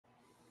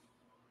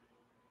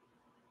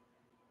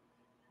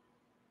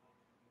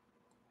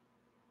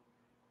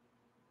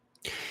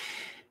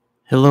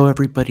Hello,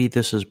 everybody.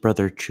 This is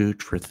Brother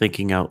Chooch for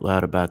Thinking Out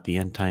Loud about the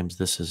End Times.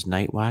 This is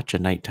Night Watch, a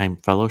nighttime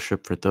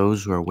fellowship for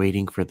those who are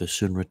waiting for the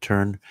soon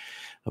return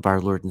of our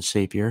Lord and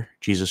Savior,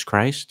 Jesus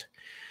Christ,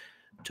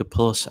 to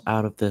pull us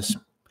out of this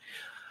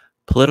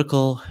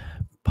political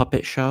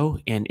puppet show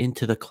and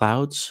into the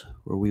clouds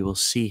where we will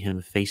see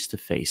him face to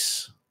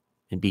face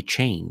and be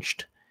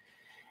changed.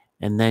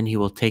 And then he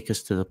will take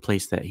us to the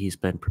place that he's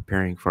been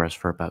preparing for us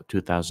for about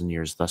 2,000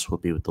 years. Thus, we'll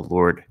be with the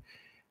Lord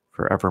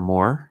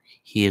forevermore.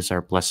 He is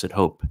our blessed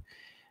hope.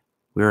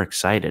 We're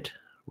excited.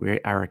 We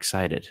are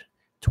excited.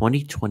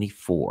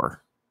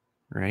 2024,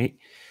 right?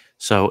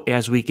 So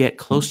as we get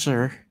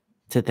closer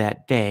to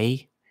that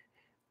day,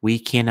 we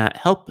cannot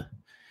help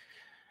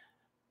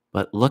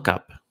but look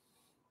up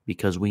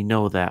because we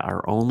know that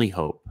our only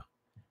hope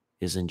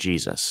is in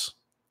Jesus.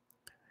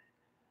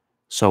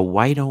 So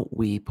why don't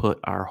we put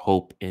our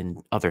hope in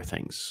other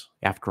things?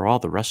 After all,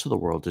 the rest of the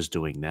world is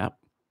doing that.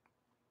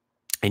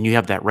 And you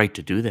have that right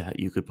to do that.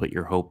 You could put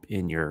your hope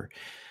in your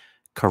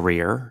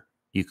career.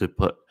 You could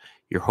put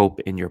your hope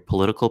in your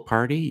political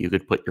party. You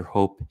could put your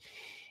hope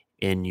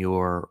in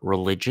your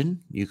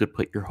religion. You could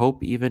put your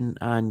hope even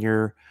on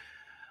your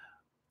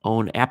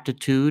own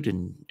aptitude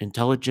and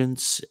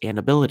intelligence and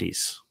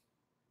abilities.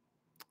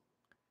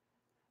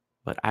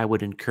 But I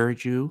would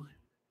encourage you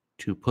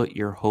to put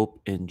your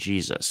hope in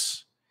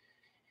Jesus.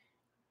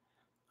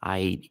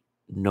 I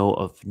know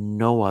of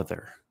no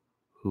other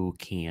who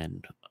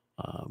can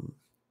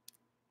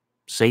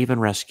save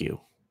and rescue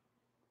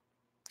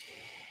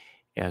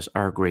as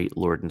our great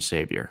Lord and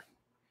Savior.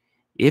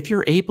 If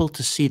you're able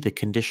to see the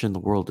condition the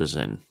world is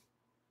in,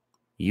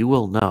 you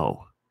will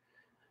know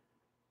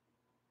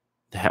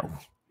that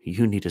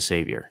you need a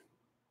Savior.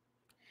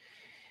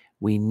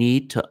 We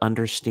need to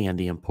understand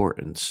the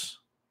importance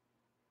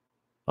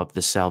of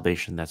the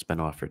salvation that's been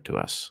offered to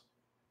us.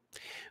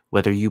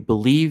 Whether you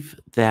believe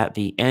that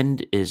the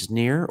end is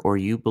near or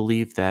you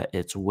believe that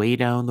it's way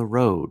down the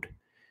road,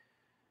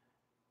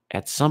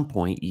 at some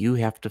point you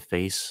have to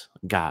face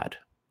God.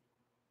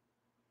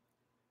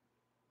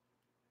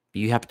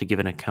 You have to give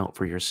an account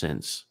for your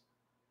sins.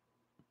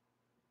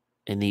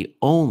 And the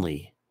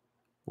only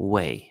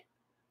way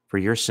for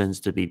your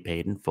sins to be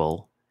paid in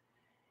full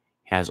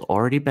has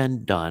already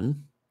been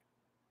done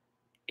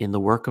in the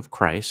work of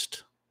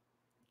Christ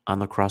on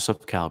the cross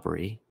of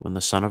Calvary when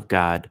the Son of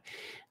God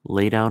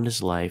laid down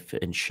his life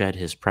and shed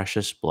his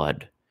precious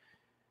blood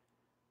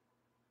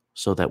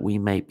so that we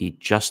might be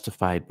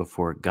justified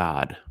before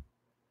God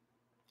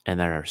and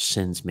that our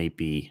sins may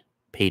be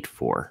paid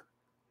for,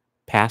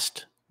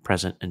 past,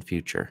 present, and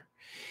future.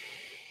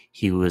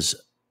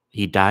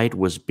 He died,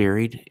 was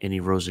buried, and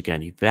he rose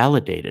again. He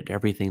validated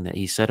everything that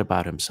he said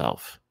about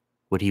himself,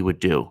 what he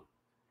would do,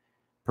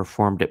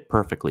 performed it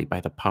perfectly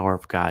by the power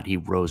of God. He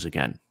rose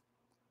again.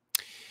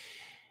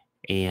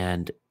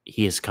 And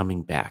he is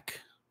coming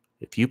back.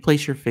 If you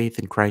place your faith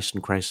in Christ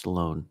and Christ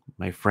alone,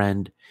 my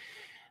friend,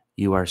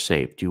 you are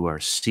saved. You are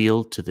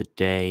sealed to the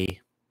day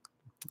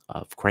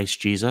of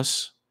Christ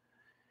Jesus.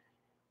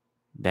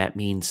 That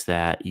means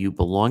that you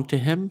belong to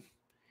him.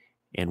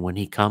 And when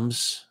he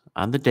comes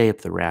on the day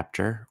of the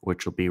rapture,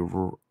 which will be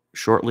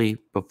shortly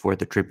before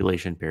the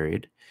tribulation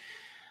period,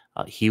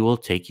 he will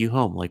take you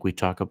home, like we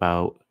talk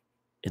about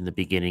in the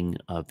beginning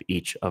of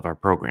each of our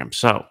programs.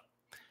 So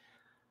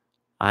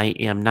I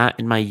am not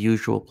in my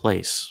usual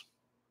place.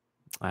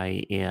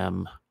 I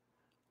am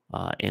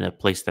in a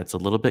place that's a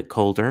little bit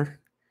colder.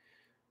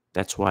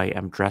 That's why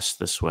I'm dressed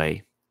this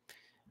way.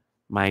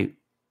 My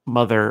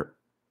mother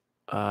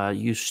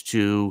used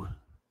to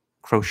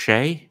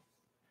crochet.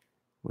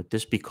 Would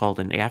this be called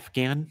an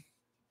Afghan?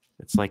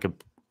 It's like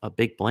a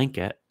big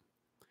blanket,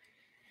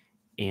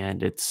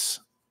 and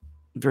it's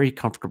very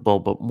comfortable,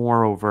 but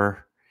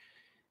moreover,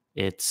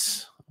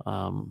 it's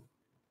when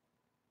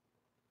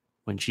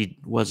she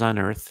was on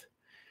earth,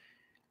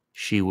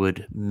 she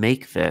would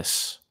make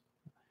this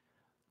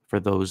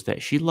for those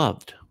that she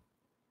loved,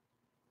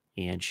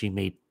 and she'd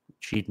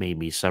made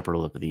me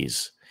several of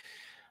these.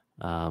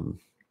 Um,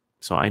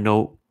 so I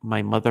know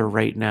my mother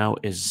right now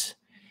is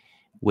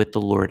with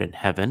the Lord in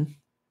heaven,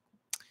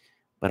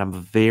 but I'm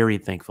very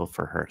thankful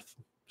for her.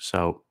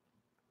 So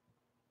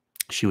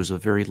she was a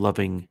very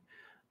loving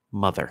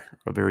mother,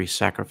 a very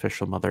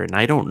sacrificial mother. And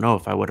I don't know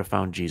if I would have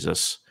found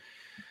Jesus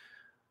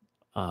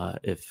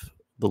if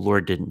the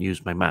Lord didn't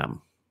use my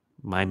mom.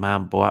 My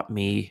mom bought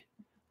me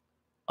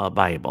a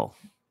Bible,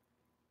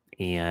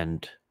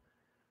 and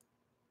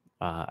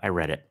I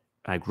read it.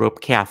 I grew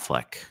up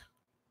Catholic,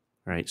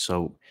 right?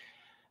 So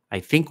I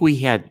think we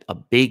had a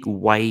big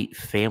white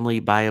family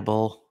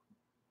Bible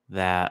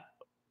that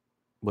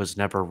was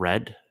never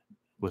read,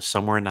 was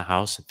somewhere in the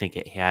house. I think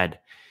it had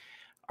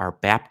our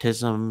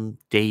baptism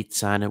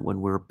dates on it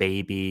when we were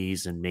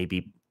babies, and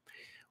maybe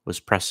was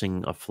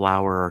pressing a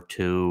flower or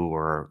two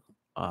or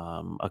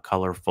a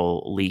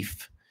colorful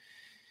leaf.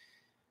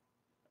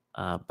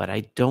 But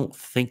I don't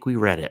think we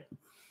read it.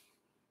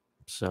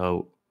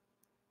 So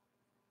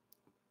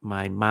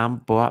my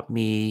mom bought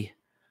me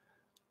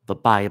the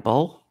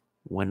Bible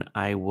when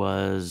I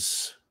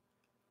was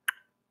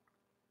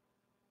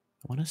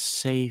want to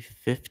say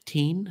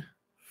 15,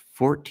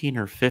 14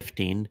 or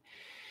 15.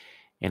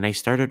 And I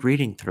started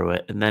reading through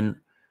it. And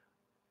then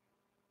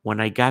when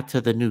I got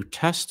to the New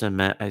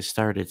Testament, I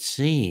started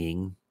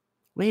seeing,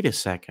 wait a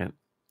second,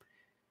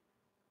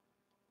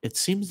 it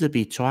seems to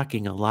be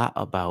talking a lot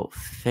about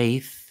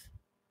faith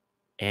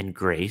and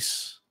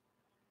grace.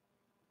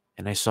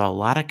 And I saw a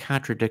lot of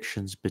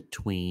contradictions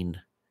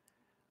between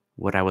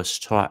what I was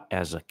taught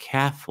as a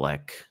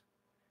Catholic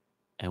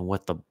and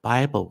what the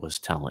Bible was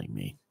telling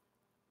me.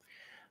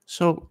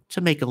 So,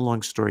 to make a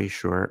long story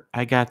short,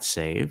 I got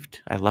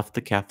saved. I left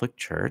the Catholic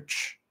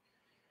Church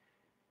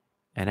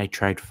and I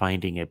tried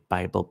finding a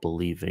Bible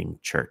believing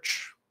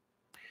church.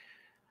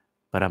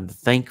 But I'm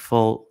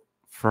thankful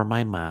for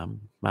my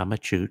mom, Mama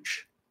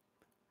Chooch,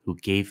 who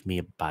gave me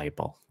a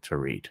Bible to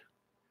read.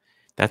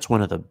 That's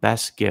one of the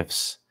best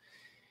gifts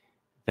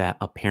that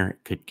a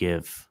parent could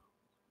give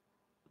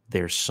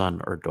their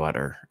son or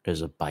daughter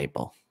is a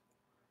Bible.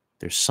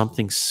 There's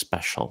something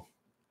special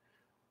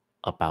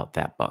about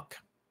that book,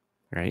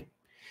 right?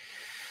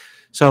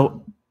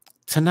 So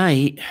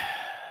tonight, I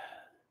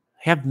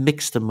have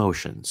mixed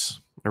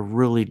emotions. I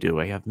really do.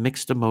 I have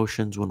mixed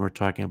emotions when we're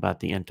talking about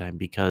the end time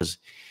because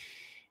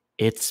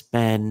it's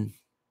been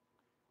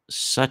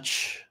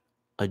such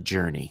a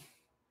journey.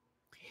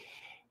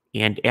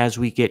 And as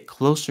we get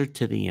closer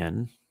to the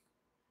end,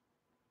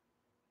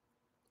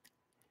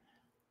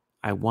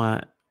 I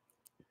want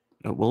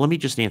well, let me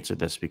just answer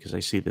this because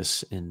I see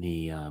this in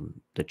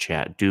the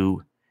chat.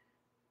 Don't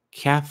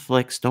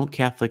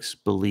Catholics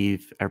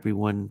believe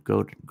everyone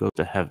go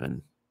to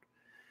heaven?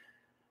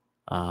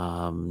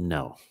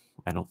 No,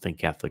 I don't think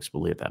Catholics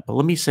believe that. But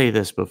let me say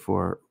this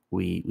before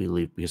we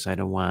leave because I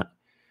don't want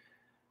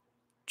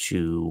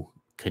to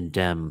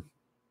condemn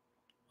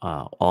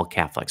all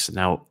Catholics.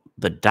 Now,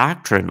 the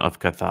doctrine of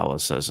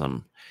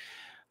Catholicism,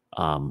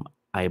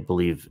 I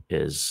believe,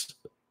 is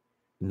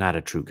not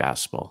a true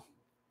gospel.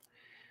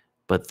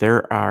 But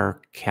there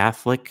are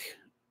Catholic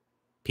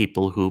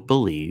people who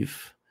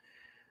believe,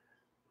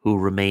 who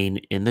remain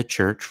in the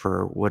church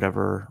for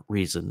whatever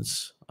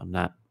reasons. I'm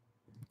not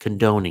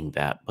condoning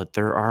that, but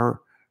there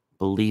are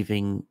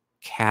believing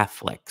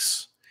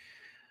Catholics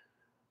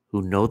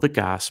who know the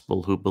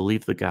gospel, who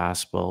believe the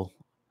gospel.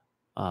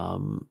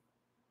 Um,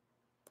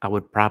 I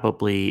would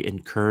probably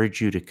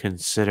encourage you to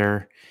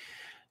consider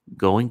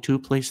going to a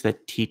place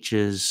that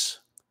teaches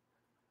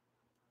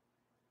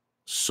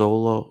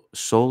sola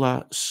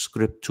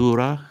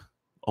scriptura,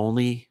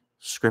 only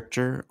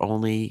scripture,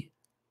 only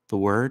the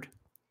word,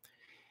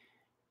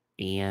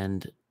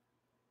 and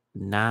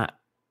not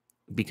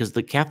because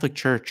the Catholic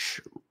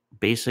Church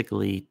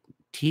basically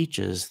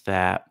teaches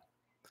that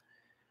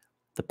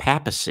the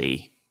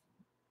papacy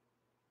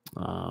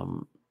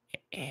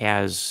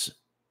has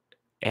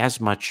as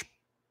much,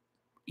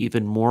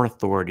 even more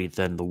authority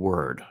than the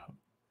word,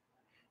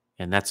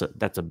 and that's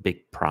a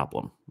big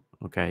problem.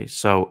 Okay,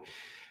 so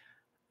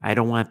I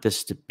don't want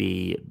this to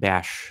be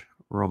bash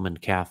Roman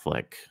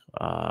Catholic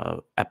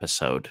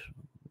episode.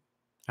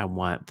 I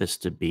want this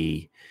to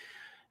be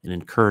an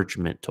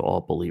encouragement to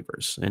all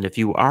believers. And if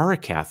you are a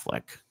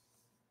Catholic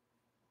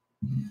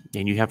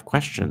and you have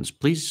questions,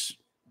 please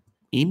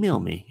email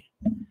me.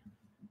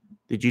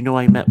 Did you know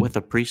I met with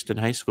a priest in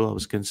high school? I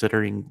was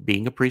considering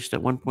being a priest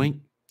at one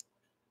point.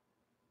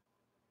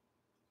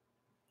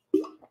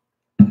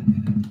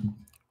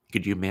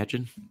 Could you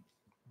imagine?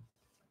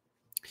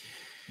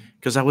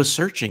 Because I was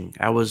searching.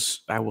 I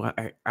was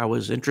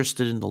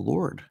interested in the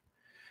Lord,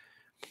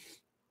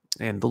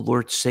 and the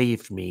Lord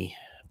saved me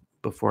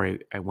before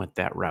I went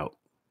that route.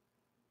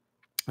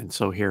 And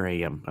so here I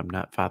am. I'm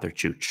not Father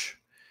Chooch.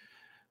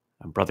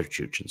 I'm Brother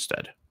Chooch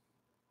instead,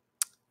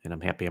 and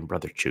I'm happy I'm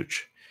Brother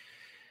Chooch.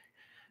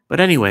 But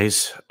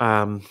anyways,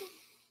 what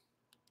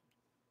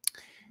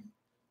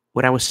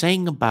I was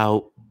saying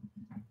about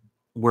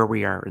where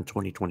we are in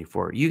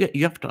 2024, you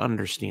have to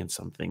understand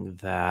something,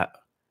 that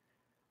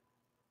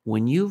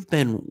when you've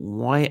been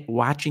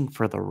watching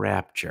for the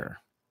rapture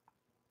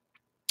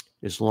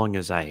as long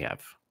as I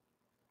have,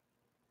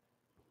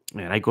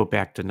 and I go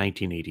back to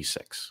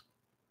 1986,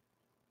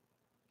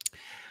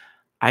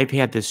 I've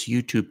had this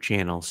YouTube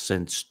channel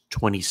since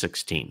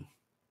 2016.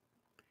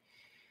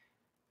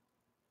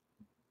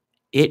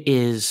 It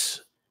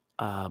is,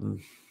 to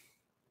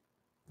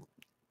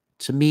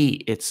me,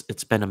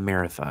 it's been a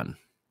marathon.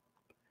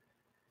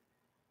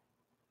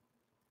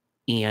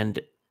 And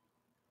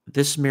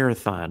this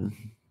marathon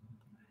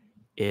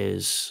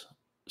is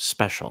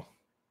special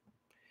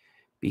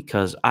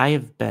because I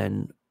have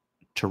been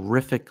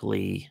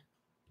terrifically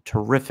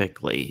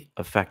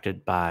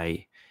affected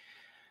by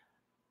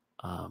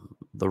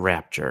the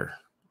rapture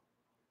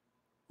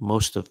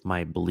most of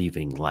my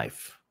believing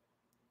life.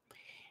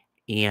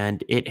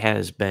 And it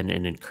has been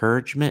an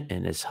encouragement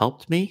and has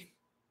helped me.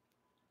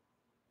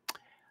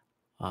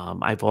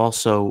 I've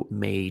also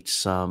made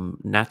some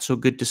not so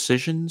good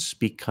decisions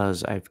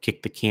because I've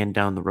kicked the can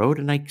down the road,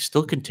 and I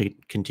still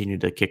continue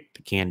to kick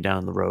the can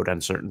down the road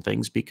on certain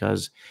things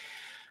because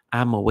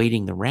I'm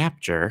awaiting the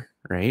rapture,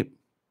 right?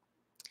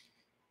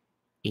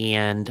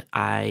 And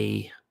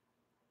I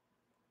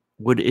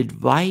would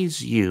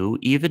advise you,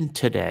 even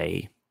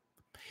today,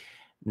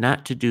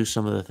 not to do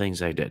some of the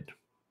things I did.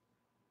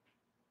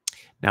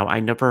 Now,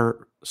 I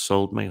never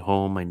sold my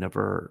home. I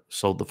never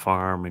sold the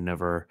farm. I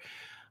never,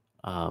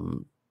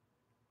 um,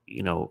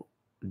 you know,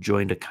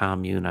 joined a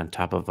commune on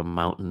top of a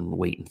mountain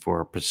waiting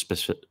for a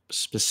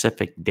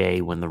specific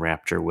day when the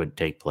rapture would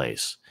take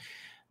place.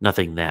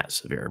 Nothing that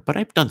severe. But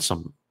I've done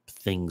some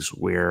things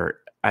where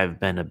I've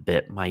been a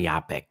bit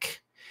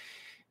myopic,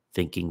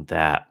 thinking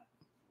that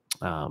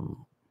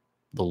um,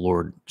 the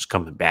Lord's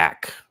coming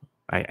back.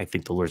 I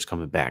think the Lord's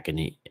coming back in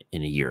a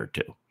year or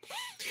two.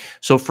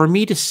 So for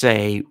me to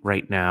say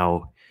right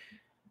now,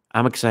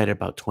 I'm excited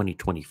about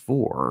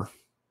 2024,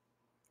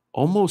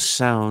 almost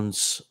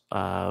sounds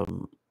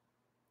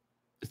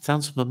it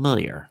sounds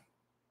familiar.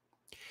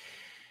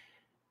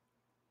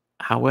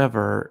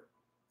 However,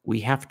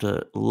 we have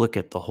to look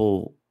at the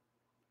whole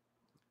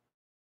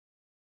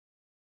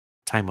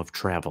time of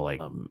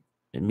traveling.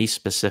 And me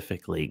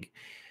specifically,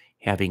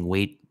 having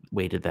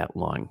waited that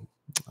long,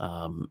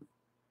 um,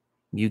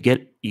 you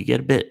get a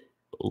bit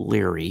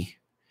leery,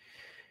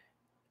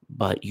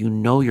 but you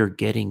know you're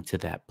getting to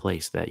that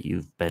place that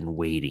you've been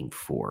waiting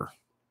for,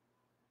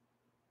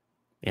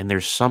 and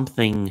there's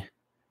something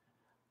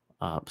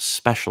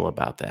special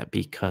about that,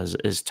 because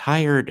as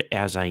tired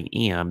as I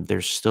am,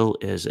 there still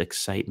is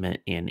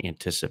excitement and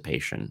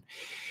anticipation.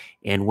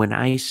 And when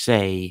I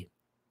say,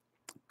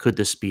 could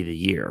this be the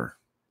year?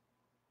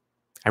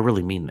 I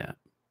really mean that.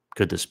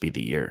 Could this be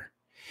the year?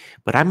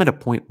 But I'm at a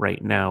point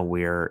right now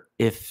where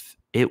if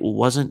it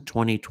wasn't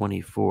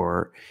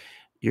 2024,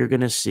 you're going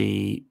to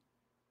see,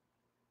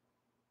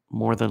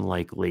 more than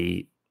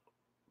likely,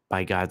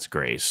 by God's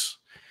grace,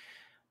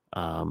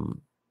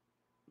 um,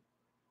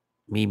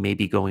 me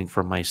maybe going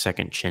from my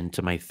second chin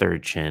to my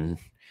third chin,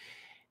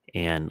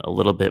 and a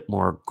little bit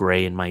more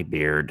gray in my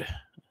beard,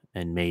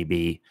 and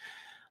maybe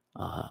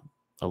uh,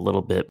 a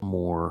little bit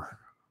more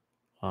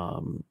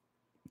um,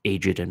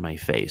 aged in my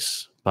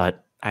face.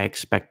 But I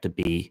expect to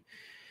be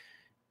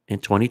in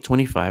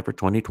 2025 or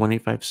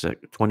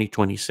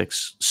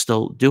 2026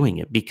 still doing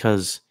it,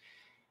 because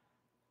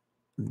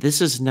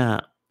this is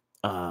not,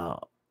 uh,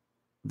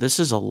 this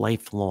is a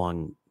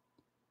lifelong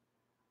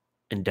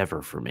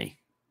endeavor for me.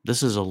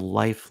 This is a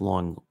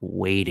lifelong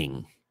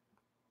waiting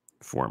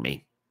for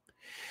me.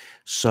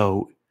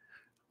 So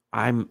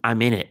I'm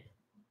in it,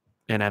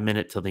 and I'm in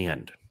it till the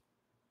end.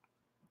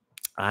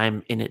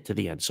 I'm in it to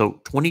the end.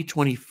 So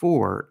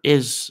 2024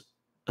 is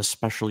a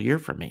special year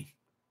for me.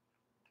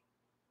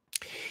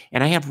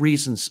 And I have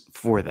reasons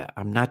for that.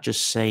 I'm not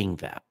just saying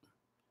that.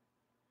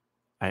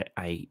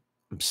 I'm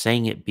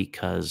saying it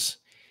because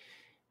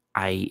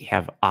I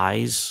have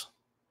eyes,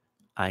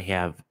 I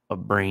have a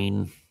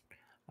brain,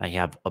 I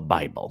have a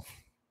Bible.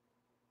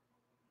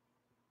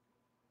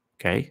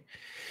 Okay.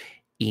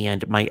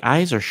 And my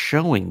eyes are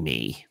showing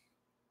me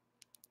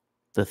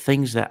the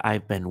things that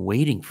I've been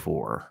waiting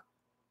for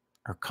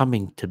are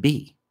coming to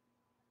be.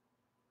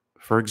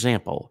 For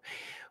example,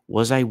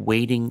 was I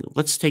waiting?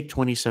 Let's take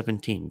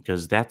 2017,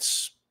 because that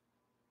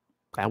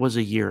was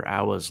a year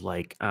I was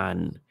like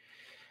on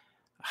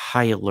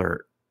high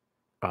alert.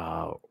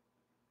 Uh,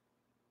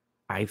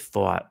 I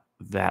thought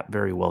that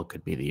very well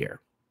could be the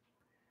year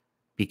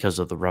because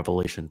of the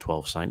Revelation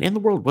 12 sign. And the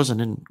world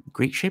wasn't in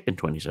great shape in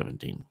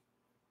 2017.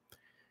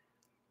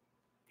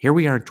 Here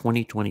we are in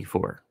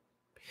 2024.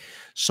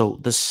 So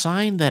the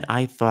sign that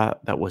I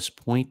thought that was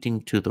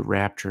pointing to the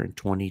rapture in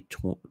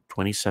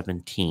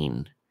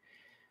 2017,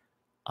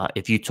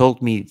 if you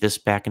told me this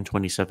back in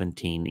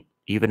 2017,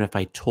 even if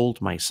I told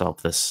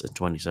myself this in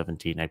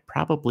 2017, I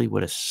probably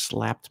would have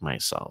slapped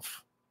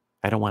myself.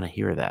 I don't want to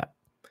hear that.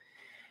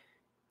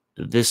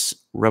 This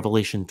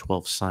Revelation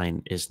 12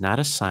 sign is not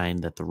a sign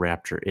that the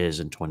rapture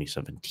is in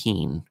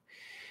 2017,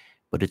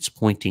 but it's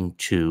pointing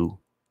to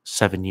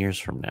 7 years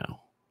from now.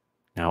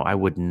 Now, I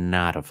would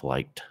not have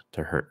liked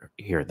to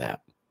hear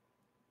that.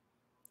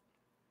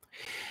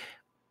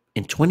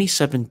 In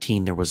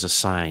 2017, there was a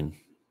sign.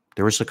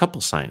 There was a couple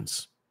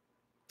signs.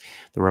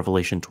 The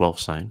Revelation 12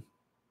 sign,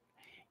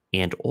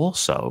 and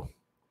also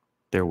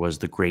there was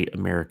the Great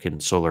American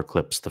Solar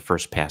Eclipse, the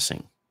first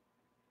passing.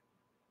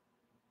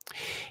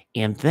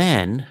 And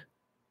then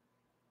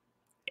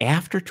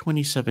after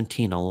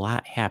 2017, a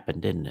lot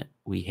happened, didn't it?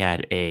 We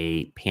had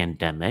a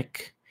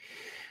pandemic.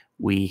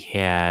 We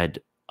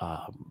had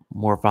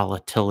more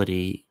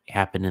volatility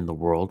happen in the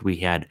world. We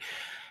had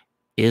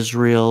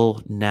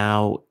Israel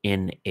now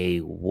in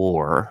a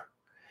war.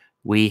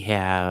 We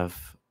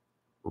have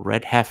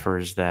red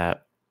heifers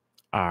that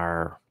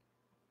are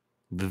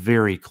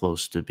very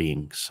close to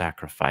being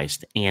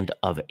sacrificed and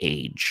of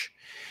age.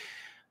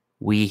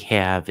 We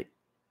have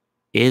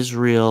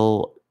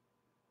Israel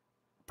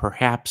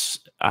perhaps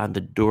on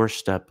the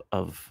doorstep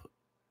of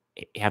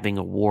having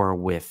a war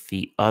with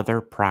the other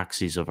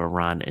proxies of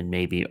Iran and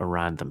maybe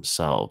Iran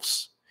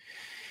themselves.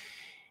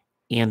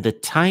 And the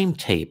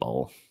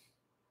timetable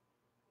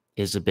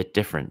is a bit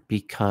different,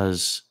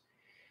 because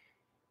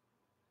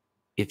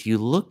if you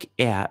look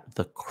at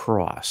the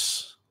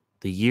cross,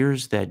 the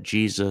years that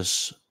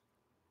Jesus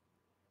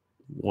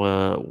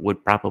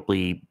would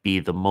probably be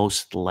the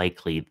most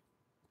likely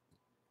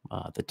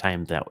the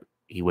time that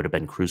he would have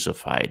been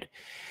crucified.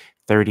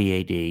 30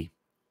 AD,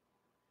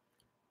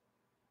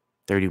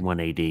 31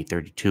 AD,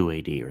 32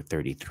 AD, or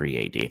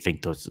 33 AD. I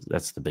think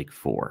that's the big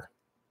four.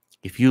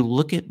 If you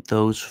look at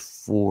those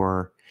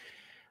four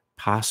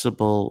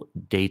possible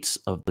dates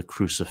of the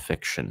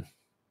crucifixion,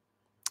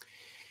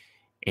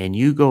 and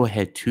you go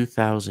ahead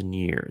 2,000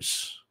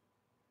 years,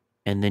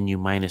 and then you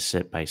minus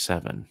it by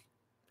 7,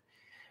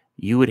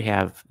 you would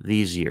have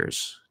these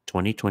years: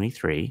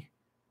 2023,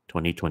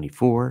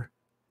 2024,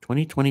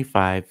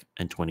 2025,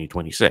 and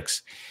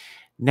 2026.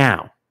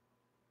 Now,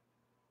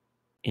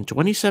 in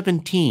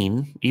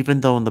 2017,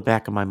 even though in the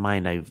back of my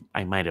mind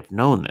I might have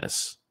known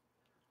this,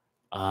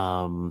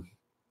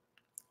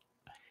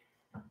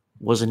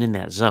 wasn't in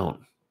that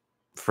zone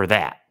for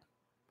that.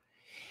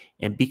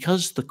 And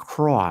because the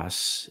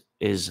cross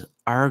is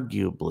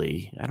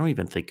arguably, I don't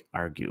even think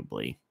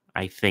arguably,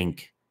 I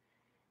think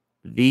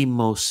the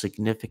most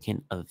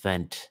significant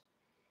event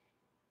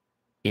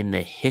in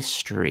the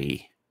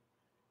history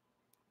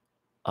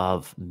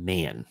of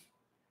man,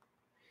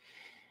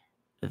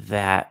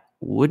 that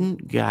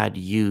wouldn't God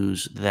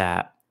use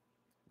that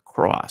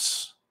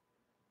cross,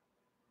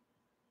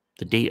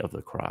 the date of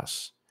the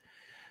cross,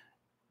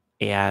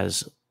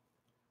 as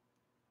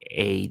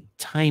a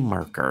time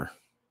marker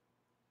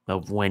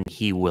of when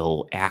he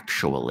will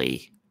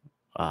actually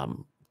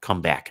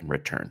come back and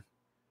return?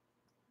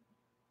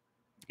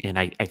 And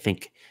I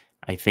think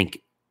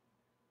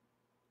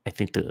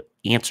the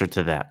answer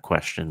to that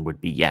question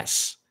would be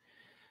yes.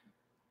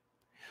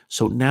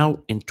 So now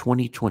in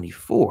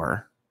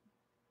 2024,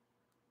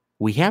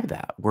 we have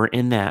that. We're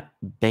in that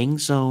bang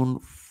zone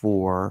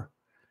for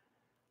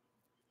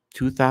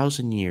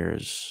 2,000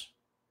 years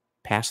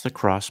past the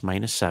cross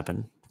minus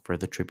 7 for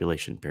the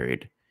tribulation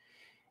period,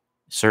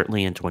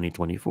 certainly in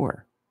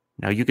 2024.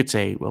 Now you could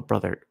say, well,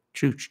 Brother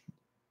Chooch,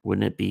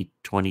 wouldn't it be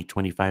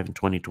 2025 and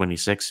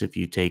 2026 if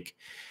you take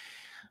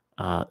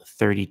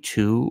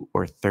 32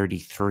 or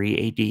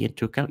 33 AD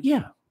into account?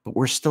 Yeah, but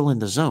we're still in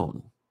the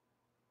zone.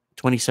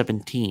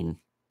 2017,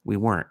 we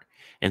weren't.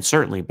 And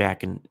certainly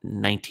back in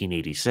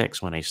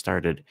 1986, when I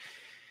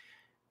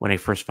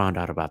first found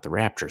out about the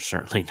rapture,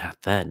 certainly not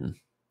then.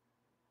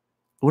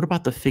 What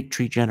about the fig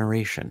tree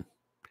generation?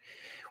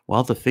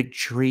 Well, the fig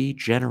tree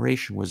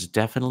generation was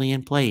definitely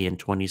in play in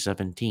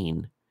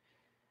 2017.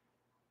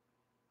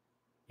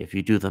 If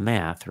you do the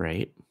math,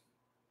 right?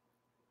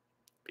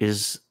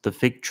 Is the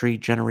fig tree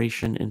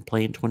generation in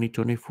play in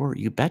 2024?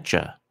 You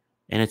betcha.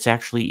 And it's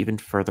actually even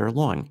further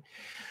along.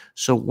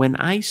 So when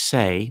I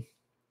say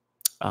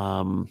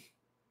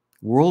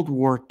World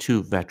War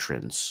II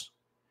veterans,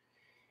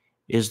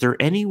 is there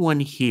anyone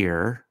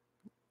here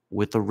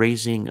with a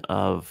raising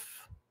of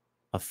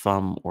a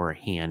thumb or a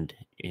hand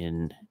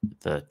in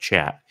the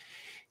chat?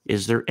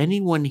 Is there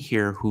anyone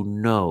here who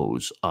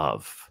knows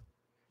of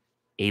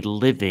a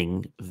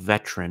living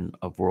veteran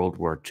of World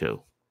War II?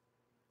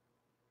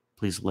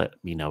 Please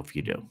let me know if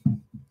you do.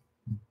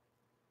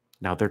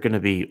 Now, they're going to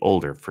be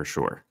older for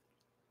sure.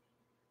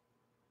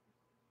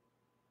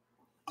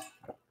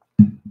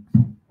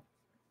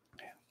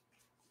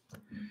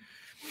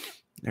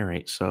 All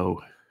right,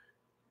 so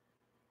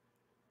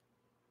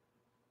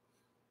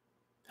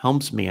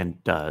Helmsman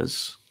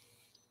does.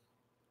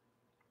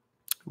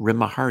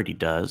 Rima Hardy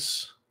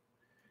does.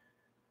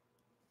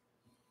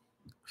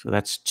 So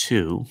that's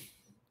 2.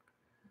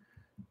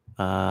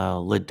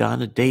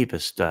 LaDonna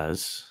Davis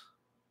does.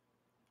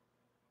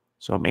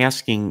 So I'm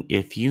asking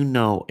if you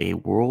know a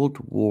World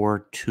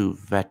War II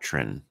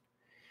veteran.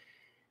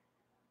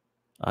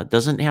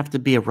 Doesn't have to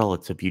be a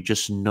relative. You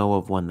just know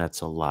of one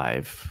that's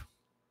alive.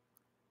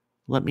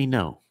 Let me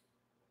know.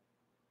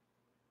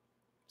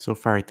 So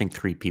far, I think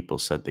 3 people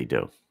said they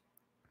do.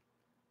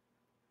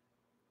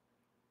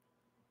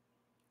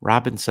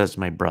 Robin says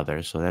my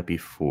brother, so that'd be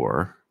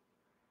 4.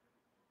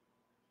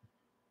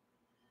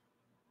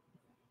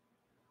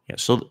 Yeah,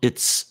 so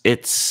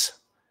it's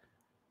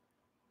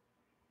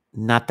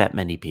not that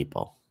many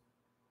people.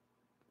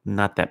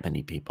 Not that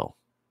many people.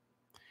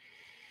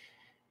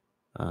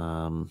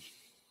 Some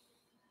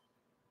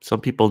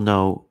people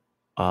know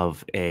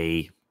of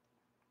a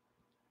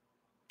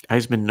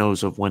Heisman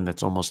knows of one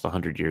that's almost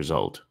 100 years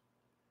old.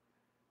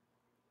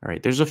 All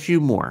right, there's a few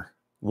more.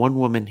 One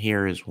woman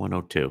here is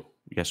 102.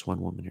 Yes,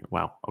 one woman here.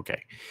 Wow,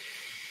 okay.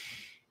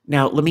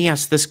 Now, let me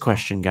ask this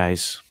question,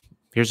 guys.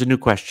 Here's a new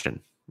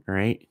question, all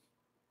right?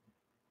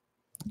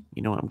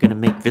 You know, I'm going to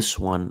make this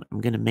one.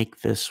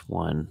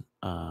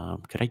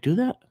 Could I do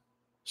that?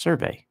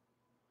 Survey.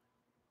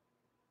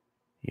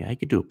 Yeah, I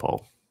could do a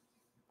poll.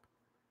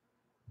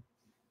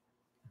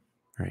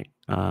 All right.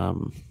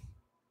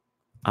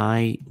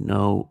 I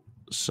know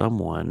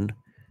someone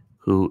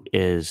who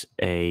is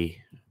a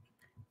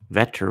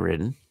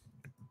veteran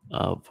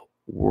of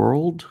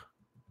World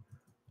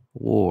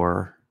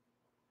War.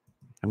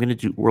 I'm going to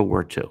do World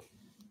War II.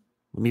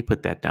 Let me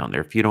put that down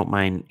there if you don't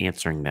mind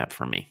answering that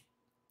for me.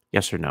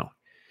 Yes or no?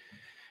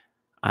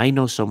 I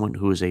know someone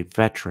who is a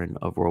veteran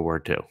of World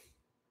War II.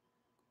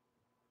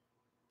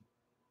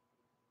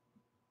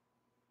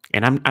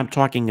 And I'm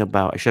talking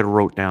about, I should have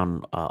wrote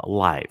down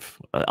alive,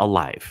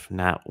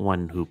 not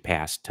one who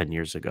passed 10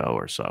 years ago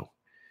or so.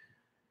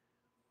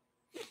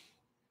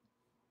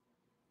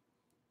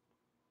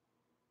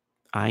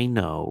 I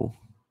know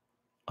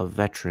a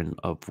veteran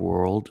of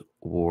World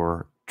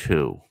War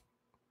II.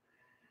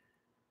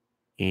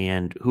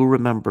 And who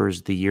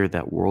remembers the year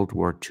that World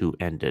War II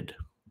ended?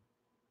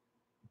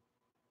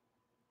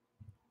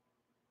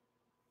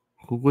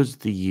 Who was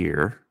the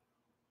year?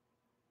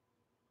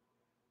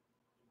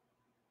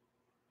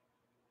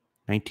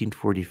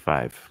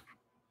 1945,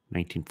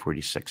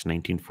 1946,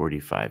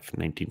 1945,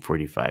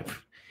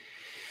 1945.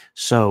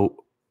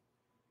 So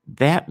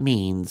that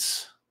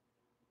means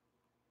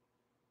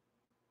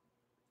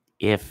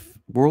if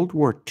World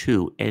War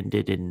II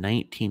ended in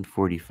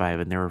 1945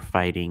 and they were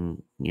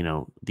fighting,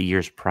 the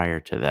years prior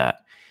to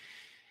that,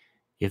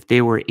 if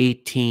they were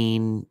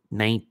 18,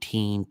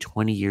 19,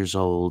 20 years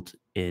old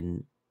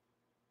in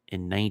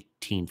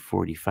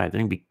 1945, they're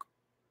going to be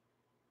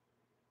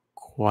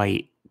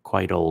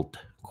quite old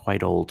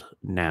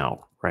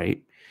now,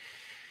 right?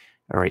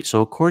 All right.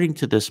 So according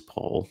to this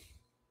poll,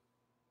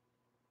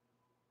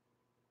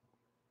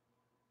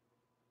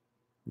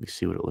 let me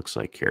see what it looks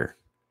like here.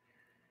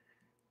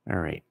 All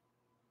right.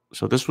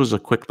 So this was a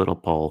quick little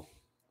poll.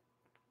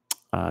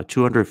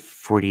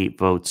 248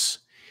 votes.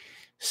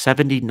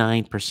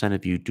 79%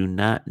 of you do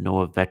not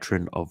know a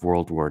veteran of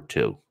World War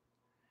II,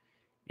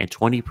 and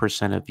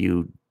 20% of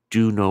you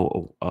do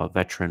know a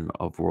veteran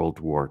of World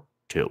War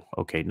II.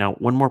 Okay. Now,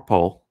 one more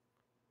poll.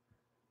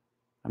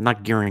 I'm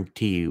not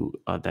guarantee you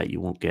that you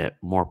won't get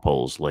more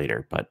polls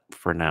later, but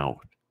for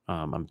now,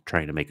 I'm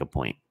trying to make a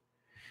point.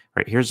 All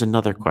right, here's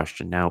another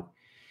question. Now,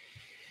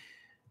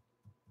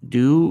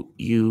 do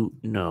you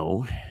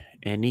know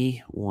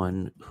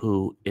anyone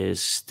who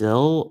is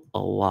still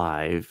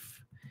alive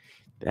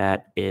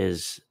that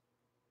is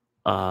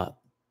a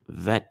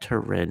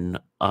veteran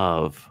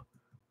of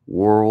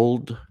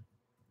World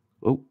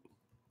oh,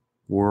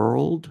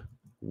 World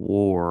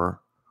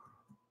War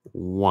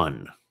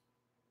One?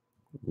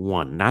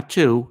 One, not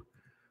two,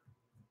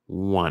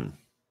 one.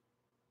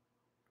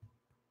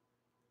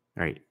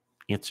 All right,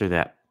 answer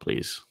that,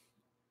 please.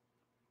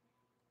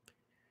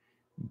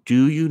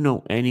 Do you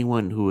know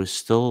anyone who is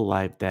still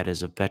alive that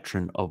is a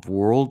veteran of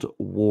World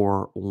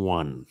War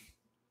One?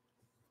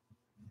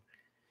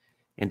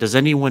 And does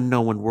anyone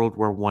know when World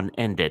War One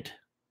ended?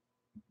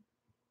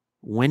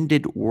 When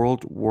did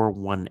World War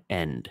One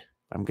end?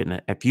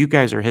 If you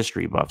guys are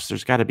history buffs,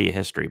 there's got to be a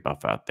history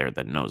buff out there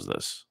that knows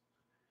this.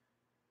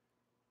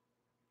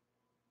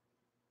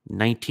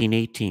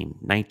 1918,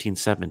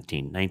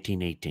 1917,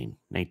 1918,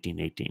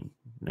 1918,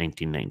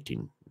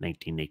 1919,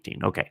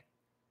 1918. Okay,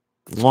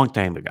 long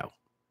time ago.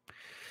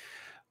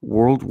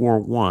 World War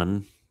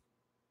One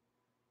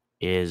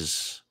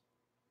has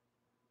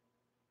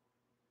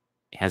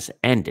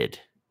ended.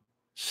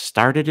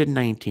 Started in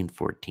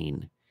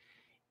 1914,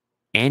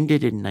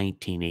 ended in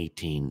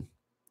 1918.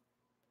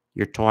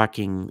 You're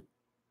talking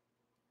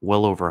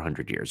well over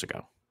 100 years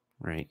ago,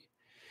 right?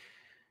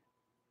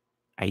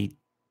 I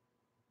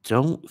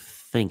don't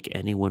think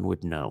anyone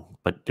would know,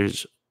 but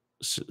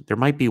there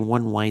might be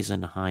one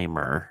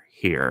Weisenheimer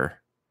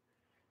here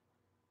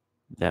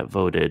that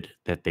voted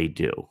that they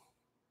do.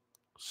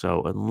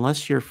 So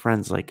unless your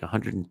friend's like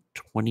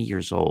 120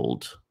 years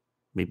old,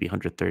 maybe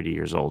 130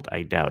 years old,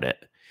 I doubt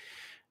it.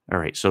 All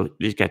right, so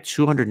he's got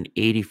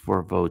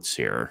 284 votes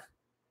here.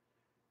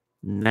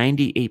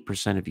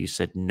 98% of you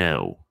said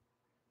no.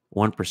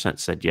 1%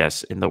 said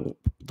yes. And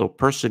the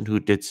person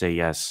who did say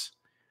yes,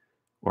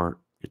 or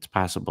it's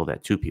possible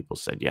that two people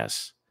said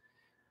yes.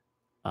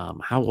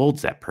 How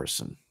old's that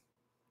person?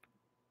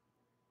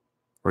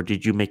 Or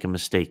did you make a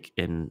mistake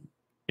in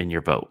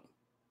your vote?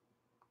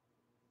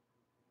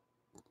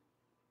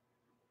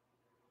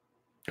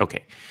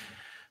 Okay.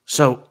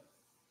 So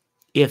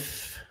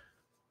if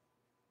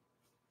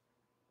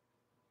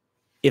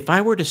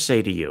I were to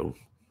say to you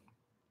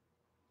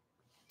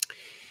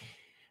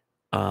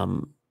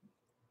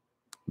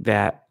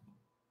that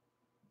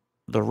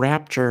the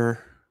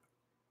rapture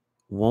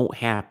won't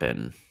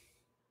happen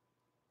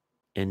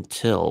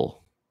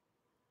until,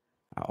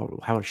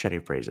 how should I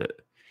phrase it?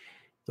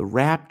 The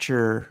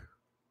rapture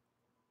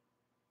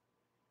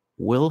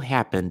will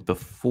happen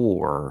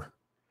before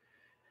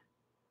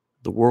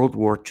the World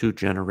War II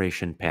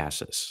generation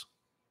passes.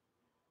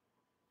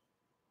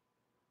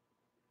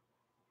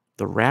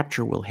 The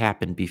rapture will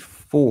happen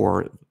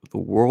before the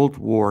World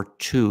War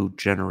II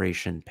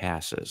generation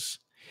passes.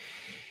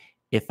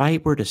 If I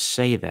were to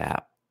say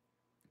that,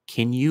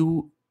 can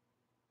you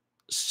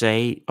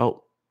say,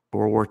 "Oh,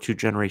 World War II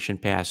generation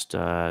passed,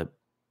 no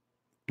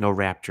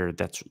rapture"?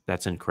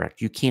 That's incorrect.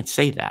 You can't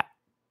say that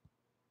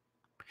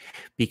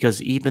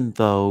because even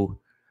though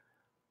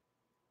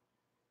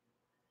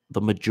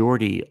the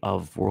majority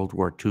of World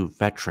War II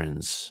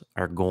veterans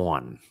are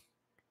gone,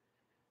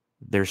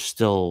 there's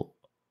still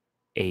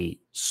a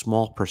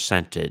small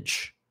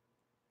percentage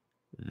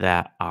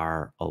that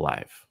are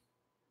alive.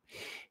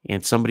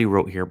 And somebody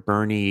wrote here,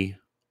 Bernie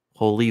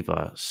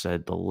Holiva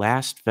said the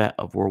last vet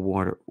of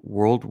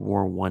World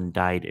War One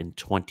died in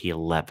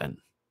 2011.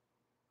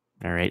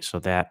 All right, so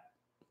that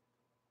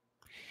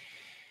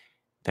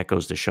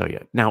goes to show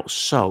you. Now,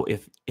 so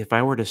if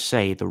I were to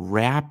say the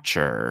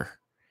rapture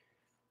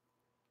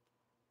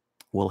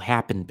will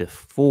happen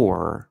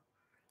before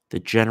the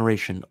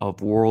generation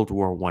of World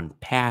War One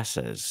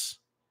passes,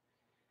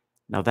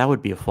 now that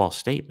would be a false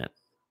statement,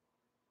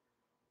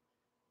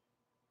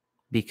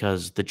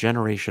 because the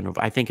generation of,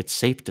 I think it's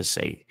safe to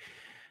say,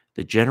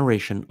 the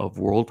generation of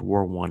World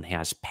War One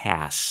has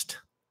passed.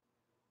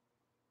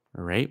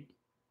 All right.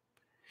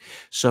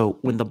 So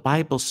when the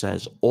Bible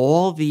says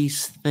all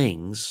these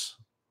things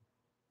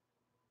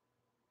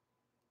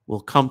will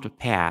come to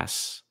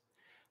pass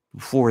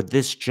before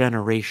this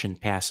generation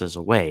passes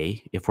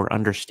away, if we're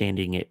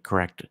understanding it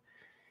correct,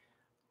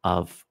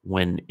 of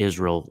when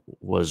Israel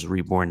was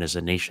reborn as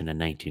a nation in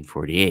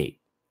 1948,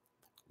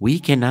 we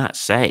cannot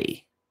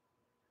say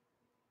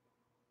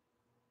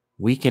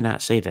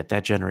that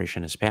that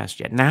generation has passed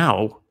yet.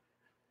 Now,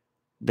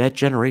 that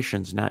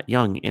generation's not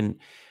young. And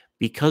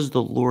because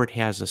the Lord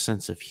has a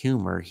sense of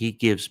humor, he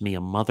gives me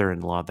a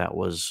mother-in-law that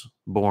was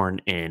born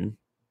in,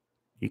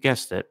 you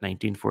guessed it,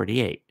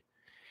 1948.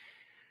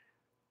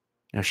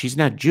 Now, she's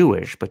not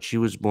Jewish, but she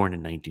was born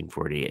in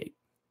 1948.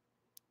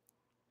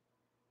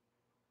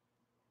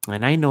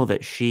 And I know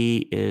that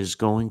she is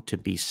going to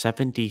be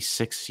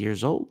 76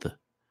 years old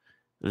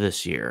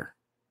this year.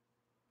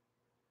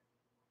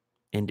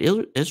 And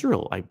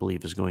Israel, I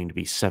believe, is going to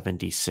be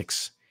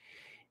 76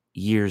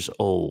 years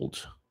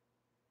old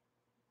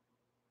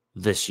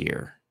this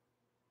year.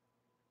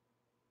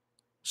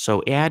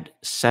 So add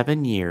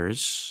 7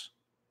 years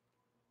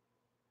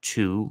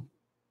to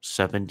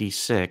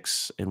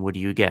 76, and what do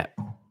you get?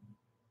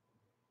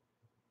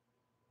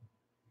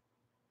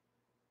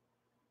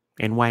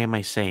 And why am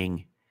I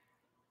saying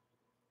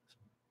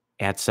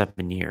add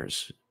 7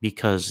 years?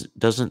 Because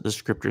doesn't the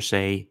scripture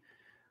say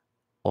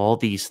all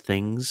these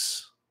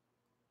things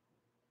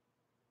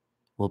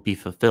will be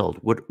fulfilled?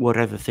 What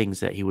are the things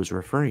that he was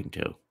referring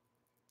to?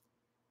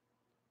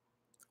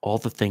 All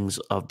the things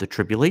of the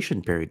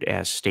tribulation period,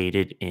 as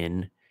stated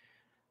in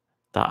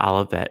the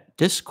Olivet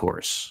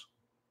Discourse,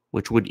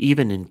 which would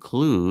even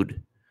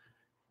include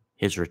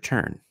his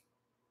return.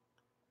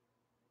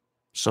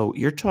 So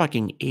you're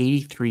talking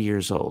 83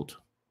 years old.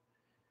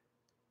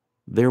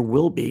 There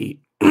will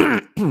be,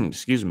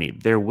 excuse me,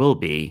 there will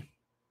be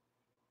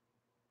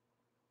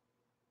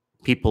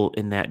people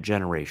in that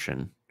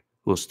generation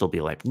who will still be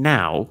alive.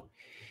 Now,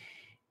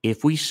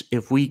 if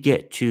we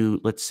get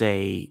to, let's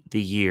say,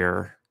 the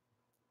year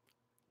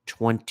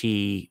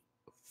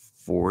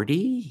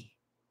 2040,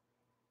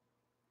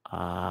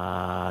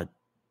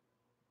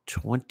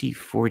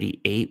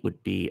 2048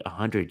 would be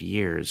 100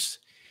 years.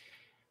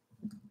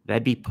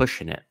 That'd be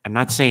pushing it. I'm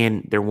not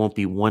saying there won't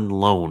be one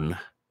lone,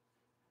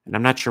 and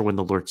I'm not sure when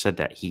the Lord said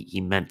that he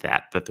meant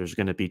that there's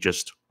going to be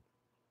just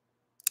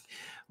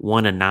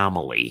one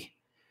anomaly,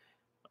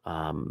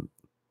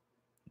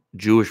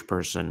 Jewish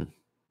person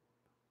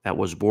that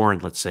was born,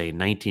 let's say,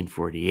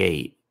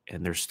 1948,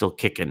 and they're still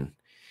kicking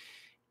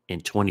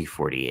in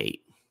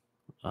 2048.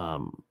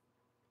 I'm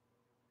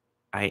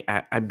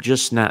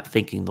just not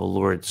thinking the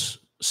Lord's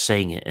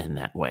saying it in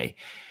that way.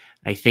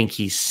 I think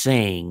he's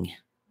saying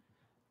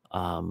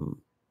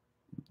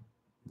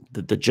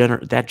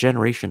that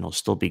generation will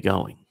still be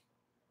going.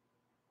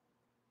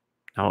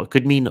 Now, it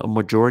could mean a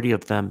majority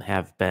of them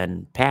have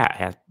been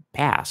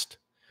passed.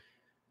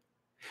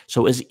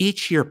 So as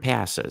each year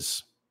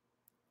passes,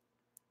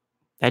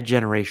 that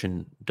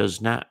generation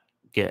does not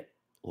get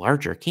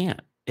larger,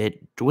 can't.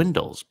 It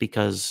dwindles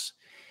because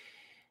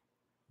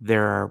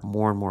there are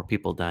more and more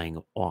people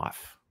dying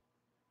off.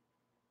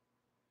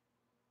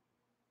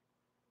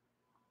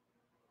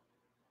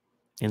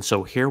 And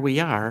so here we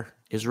are.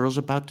 Israel's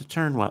about to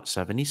turn, what,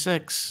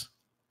 76?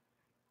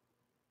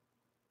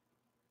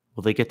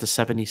 Will they get to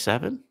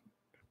 77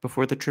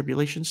 before the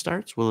tribulation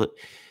starts? Will it,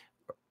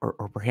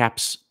 or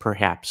perhaps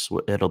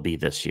it'll be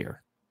this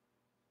year,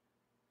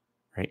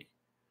 right?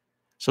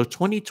 So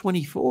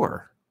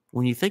 2024,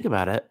 when you think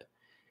about it,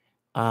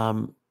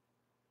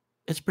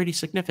 it's pretty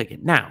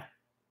significant. Now,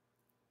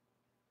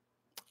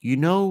 you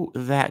know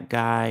that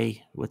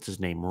guy, what's his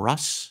name,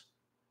 Russ?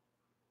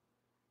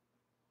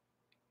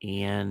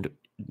 And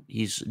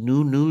he's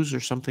New News or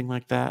something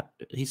like that.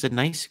 He's a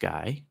nice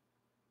guy.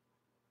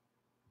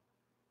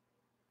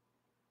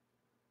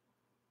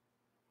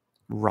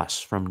 Russ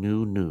from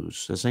New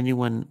News. Does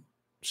anyone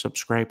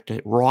subscribe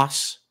to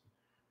Ross?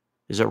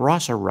 Is it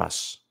Ross or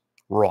Russ?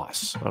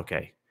 Ross.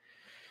 Okay.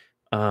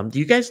 Do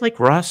you guys like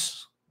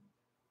Russ?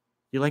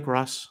 Do you like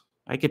Russ?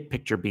 I could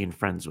picture being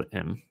friends with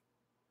him,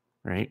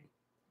 right?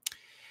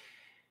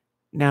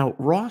 Now,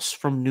 Ross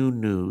from New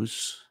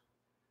News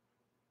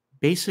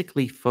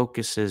basically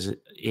focuses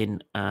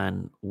in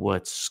on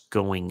what's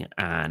going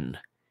on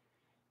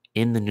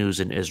in the news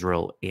in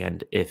Israel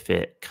and if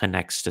it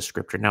connects to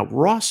scripture. Now,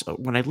 Ross,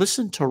 when I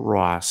listened to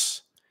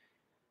Ross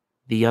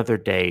the other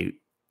day,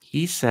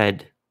 he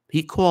said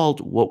he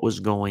called what was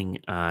going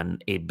on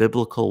a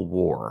biblical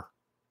war.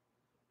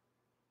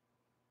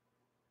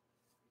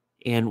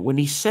 And when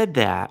he said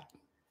that,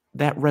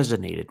 that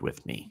resonated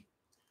with me.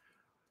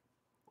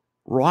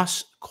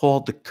 Ross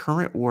called the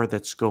current war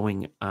that's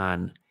going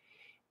on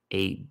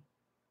a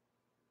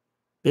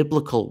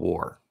biblical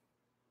war.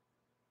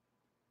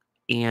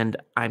 And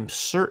I'm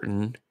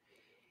certain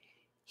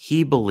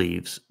he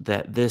believes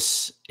that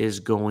this is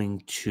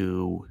going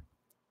to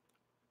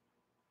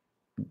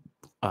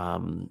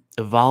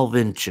evolve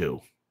into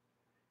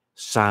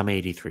Psalm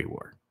 83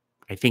 war.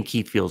 I think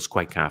he feels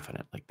quite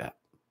confident like that.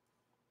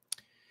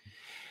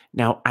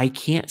 Now, I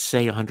can't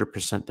say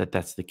 100% that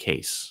that's the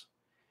case.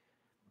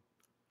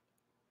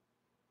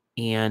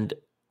 And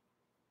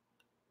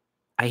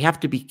I have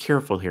to be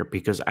careful here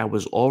because I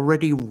was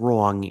already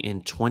wrong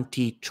in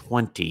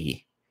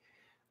 2020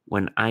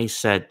 when I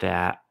said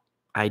that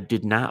I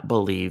did not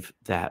believe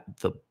that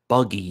the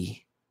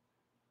buggy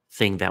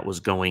thing that was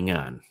going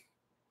on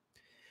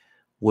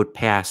would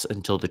pass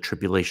until the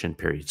tribulation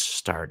period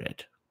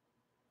started.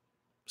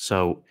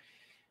 So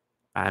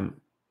I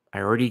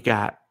already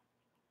got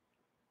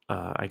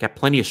I got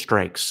plenty of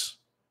strikes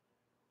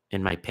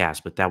in my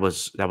past, but that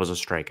was a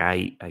strike.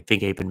 I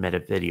think I even made a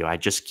video. I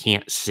just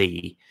can't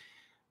see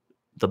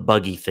the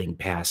buggy thing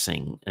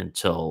passing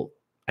until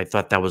I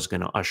thought that was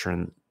going to usher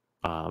in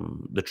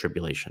the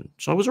tribulation.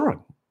 So I was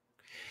wrong.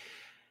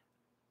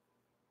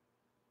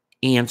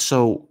 And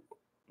so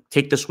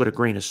take this with a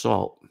grain of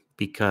salt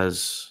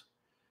because,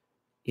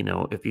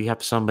 if you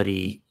have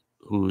somebody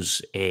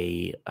who's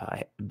a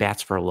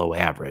bats for a low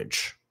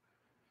average,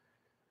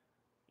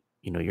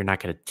 you're not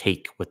going to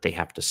take what they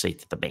have to say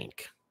to the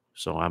bank.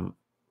 So I'm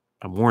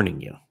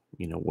warning you,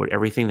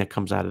 everything that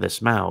comes out of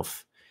this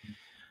mouth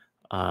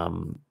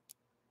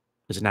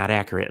is not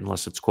accurate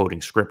unless it's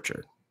quoting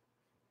scripture.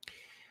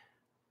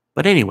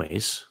 But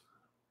anyways,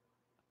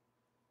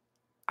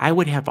 I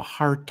would have a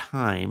hard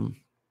time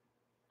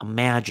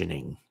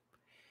imagining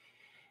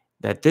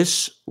that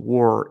this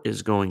war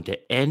is going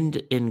to end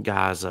in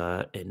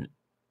Gaza and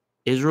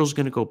Israel's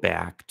going to go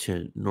back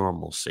to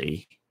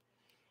normalcy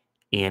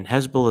and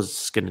Hezbollah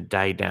is going to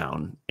die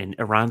down and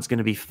Iran's going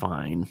to be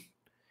fine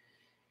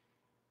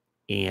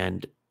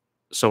and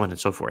so on and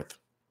so forth.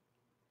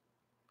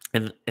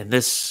 And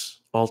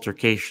this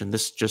altercation,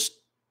 this just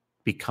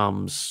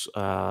becomes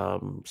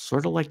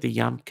sort of like the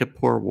Yom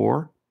Kippur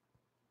War.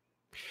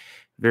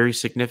 Very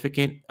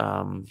significant.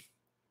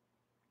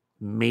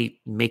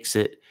 Makes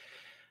it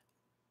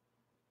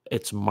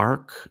its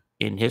mark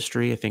in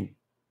history. I think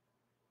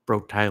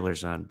Bro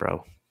Tyler's on,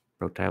 bro.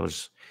 Bro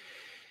Tyler's,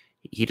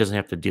 he doesn't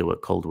have to deal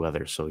with cold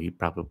weather, so he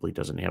probably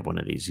doesn't have one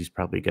of these. He's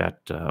probably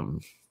got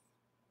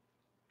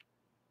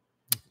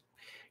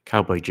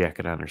cowboy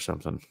jacket on or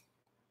something.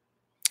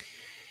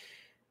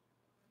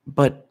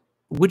 But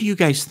what do you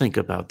guys think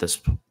about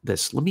this?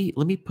 Let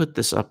me put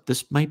this up.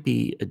 This might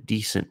be a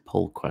decent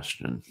poll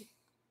question.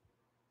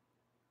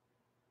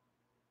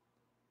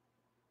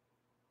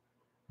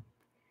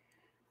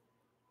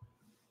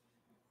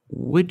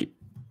 Would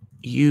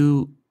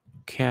you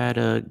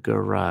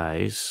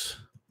categorize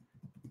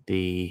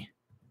the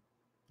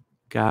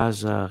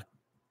Gaza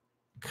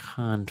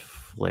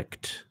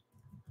conflict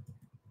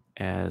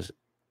as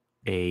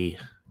a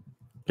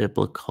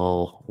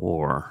biblical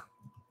war?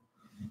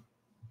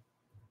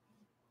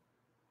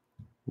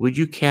 Would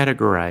you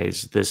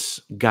categorize this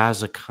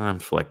Gaza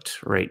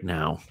conflict right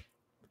now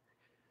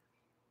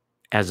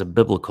as a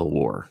biblical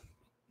war?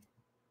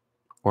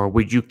 Or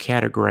would you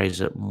categorize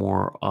it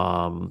more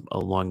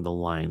along the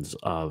lines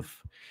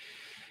of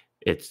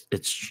it's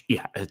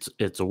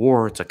a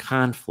war, it's a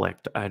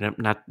conflict. I'm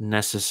not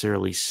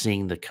necessarily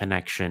seeing the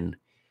connection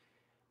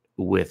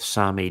with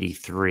Psalm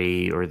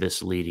 83 or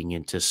this leading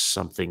into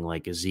something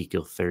like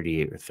Ezekiel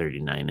 38 or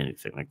 39,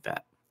 anything like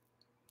that.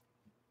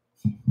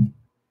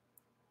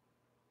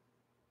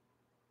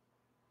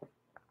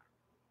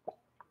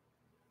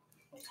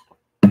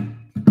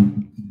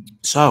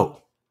 So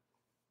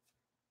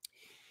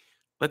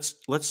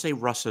let's say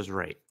Russ is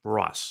right.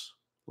 Let's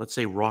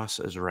say Ross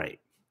is right.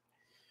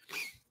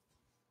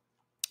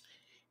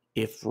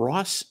 If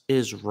Ross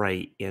is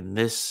right and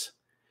this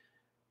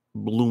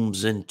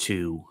blooms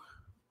into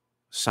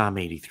Psalm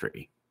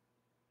 83,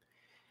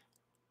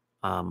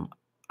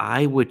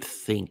 I would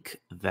think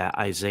that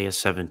Isaiah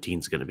 17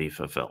 is going to be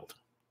fulfilled.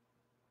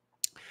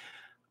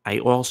 I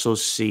also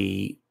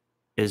see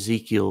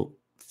Ezekiel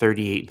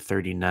 38 and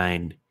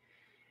 39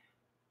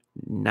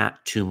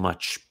 not too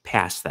much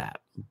past that.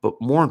 But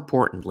more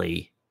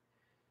importantly,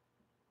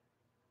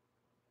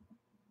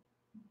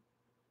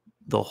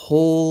 the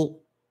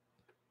whole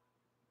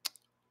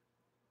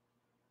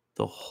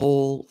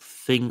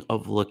thing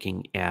of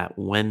looking at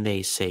when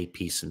they say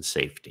peace and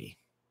safety.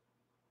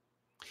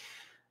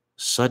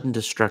 Sudden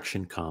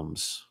destruction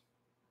comes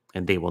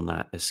and they will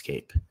not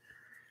escape.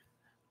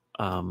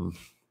 Could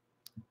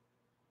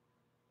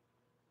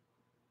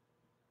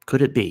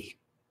it be?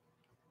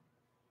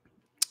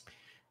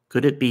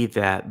 Could it be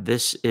that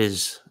this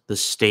is the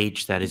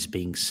stage that is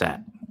being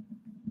set?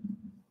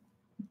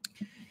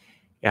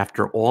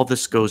 After all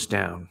this goes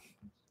down,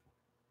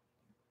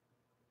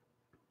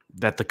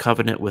 that the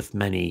covenant with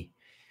many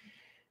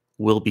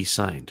will be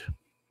signed.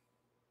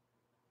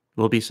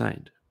 Will be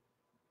signed.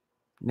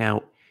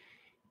 Now,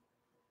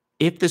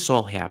 if this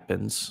all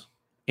happens,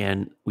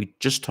 and we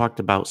just talked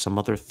about some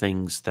other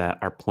things that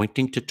are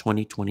pointing to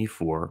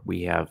 2024,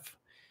 we have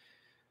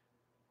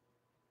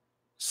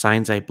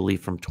signs, I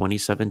believe, from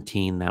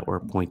 2017 that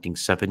were pointing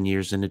 7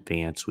 years in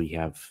advance. We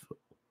have,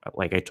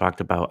 like I talked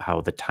about,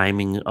 how the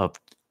timing of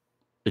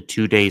the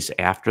 2 days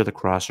after the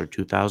cross are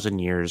 2,000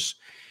 years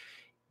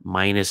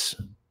minus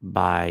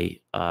by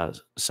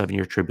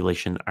 7-year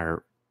tribulation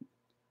are,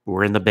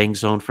 we're in the bang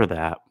zone for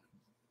that.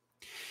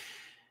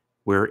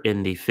 We're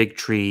in the fig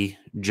tree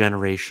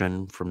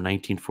generation from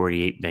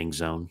 1948 bang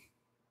zone.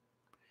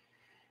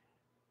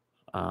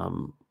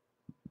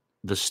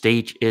 The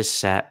stage is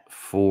set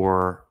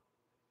for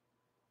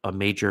a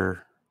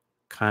major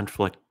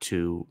conflict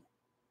to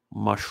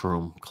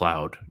mushroom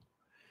cloud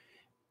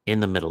in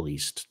the Middle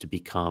East to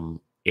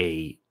become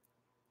a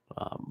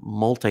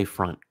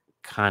multi-front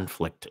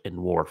conflict and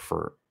war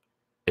for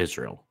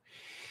Israel.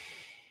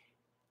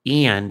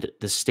 And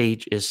the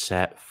stage is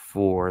set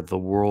for the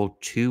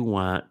world to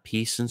want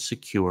peace and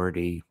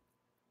security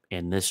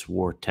and this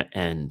war to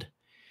end.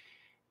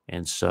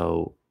 And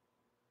so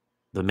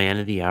the man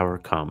of the hour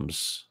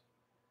comes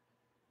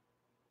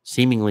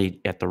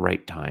seemingly at the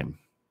right time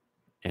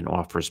and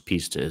offers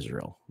peace to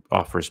Israel,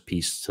 offers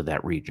peace to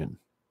that region.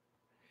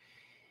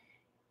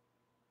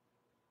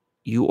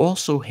 You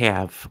also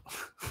have,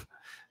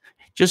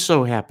 just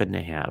so happen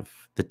to have,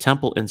 the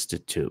Temple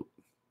Institute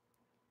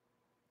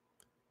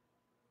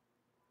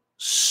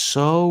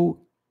so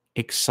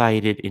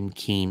excited and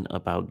keen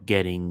about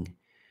getting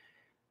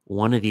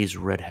one of these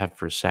red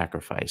heifers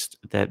sacrificed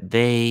that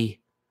they,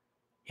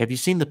 have you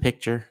seen the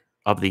picture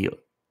of the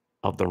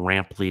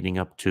ramp leading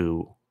up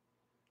to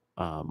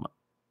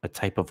a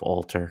type of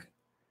altar?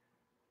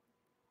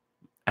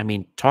 I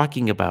mean,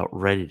 talking about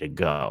ready to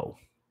go.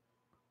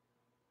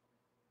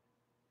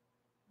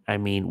 I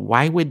mean,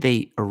 why would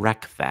they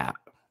erect that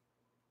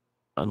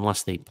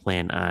unless they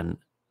plan on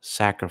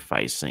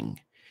sacrificing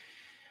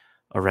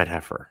a red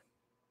heifer?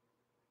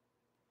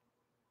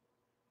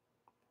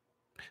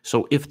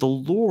 So if the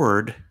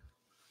Lord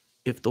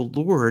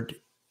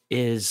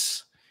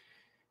is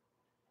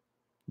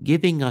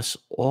giving us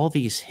all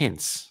these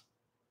hints,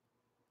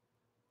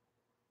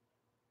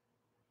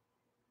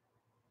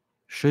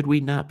 should we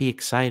not be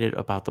excited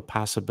about the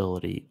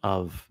possibility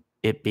of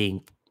it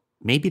being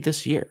maybe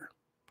this year?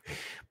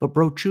 But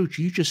Bro Chooch,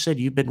 you just said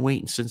you've been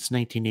waiting since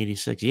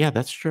 1986. Yeah,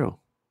 that's true.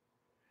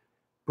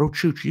 Bro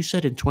Chooch, you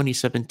said in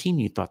 2017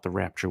 you thought the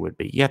rapture would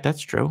be. Yeah,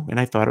 that's true. And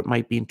I thought it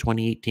might be in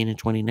 2018 and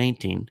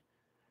 2019.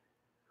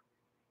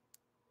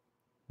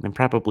 And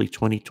probably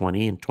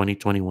 2020 and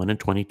 2021 and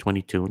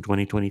 2022 and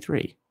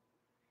 2023.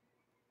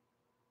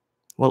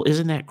 Well,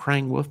 isn't that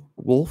crying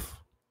wolf,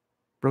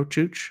 Bro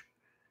Chooch?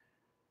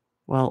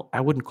 Well,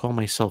 I wouldn't call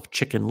myself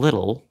Chicken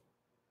Little,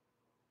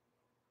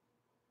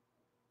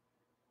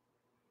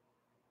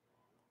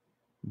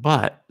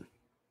 but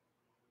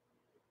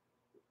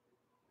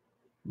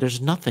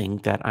there's nothing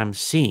that I'm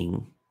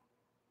seeing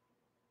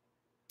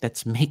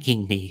that's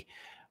making me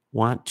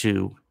want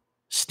to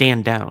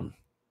stand down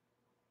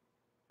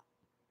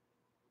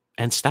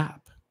and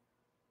stop.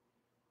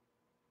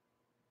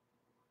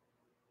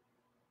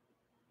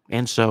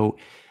 And so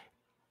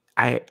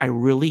I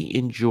really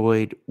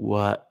enjoyed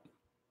what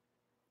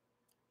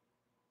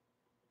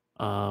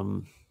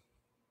I'm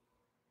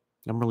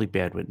really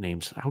bad with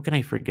names. How can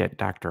I forget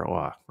Dr.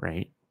 Awe,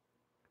 right?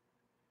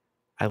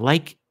 I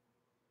like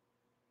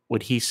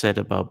what he said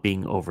about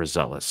being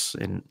overzealous.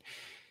 And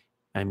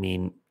I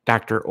mean,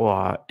 Dr.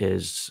 Awe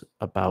is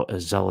about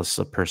as zealous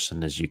a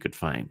person as you could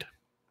find.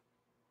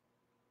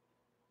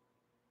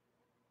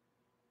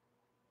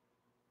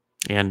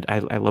 And I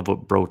love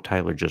what Bro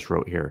Tyler just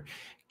wrote here.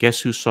 Guess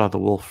who saw the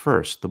wolf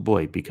first? The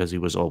boy, because he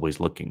was always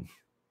looking.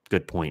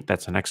 Good point.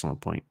 That's an excellent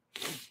point.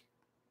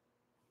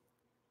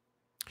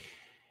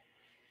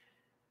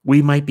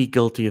 We might be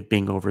guilty of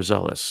being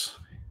overzealous.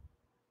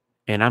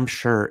 And I'm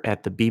sure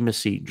at the Bema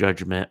Seat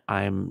judgment,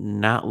 I'm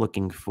not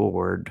looking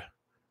forward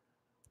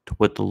to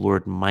what the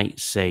Lord might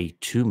say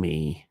to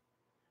me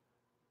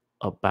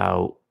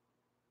about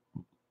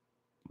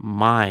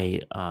my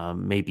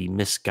maybe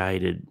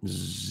misguided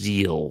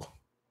zeal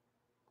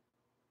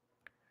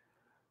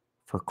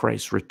for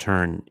Christ's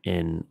return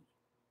in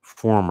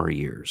former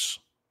years.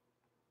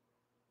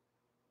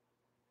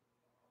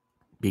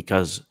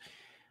 Because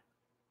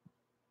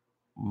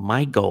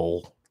my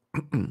goal,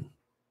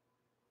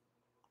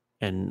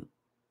 and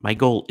my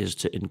goal is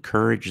to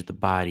encourage the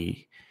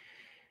body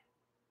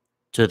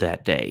to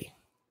that day.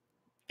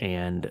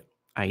 And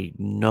I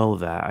know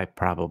that I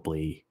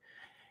probably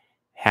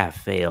have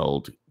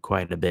failed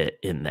quite a bit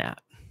in that.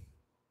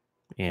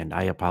 And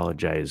I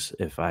apologize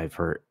if I've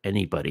hurt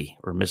anybody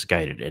or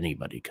misguided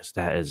anybody, because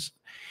that is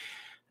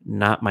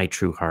not my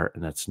true heart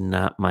and that's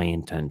not my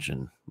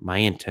intention. My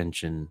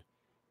intention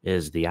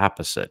is the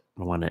opposite.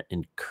 I want to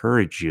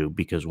encourage you,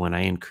 because when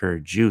I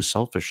encourage you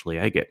selfishly,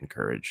 I get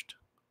encouraged.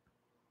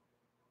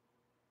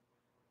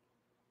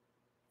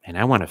 And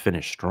I want to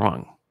finish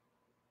strong.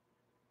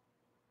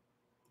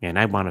 And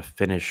I want to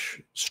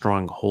finish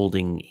strong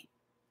holding.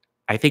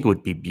 I think it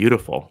would be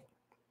beautiful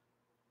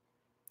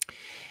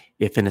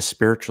if, in a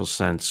spiritual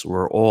sense,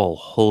 we're all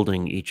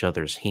holding each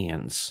other's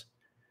hands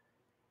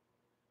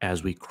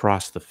as we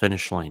cross the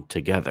finish line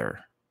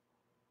together,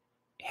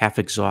 half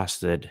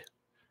exhausted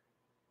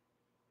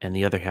and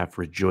the other half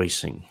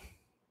rejoicing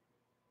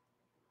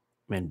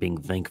and being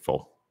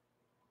thankful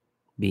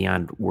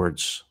beyond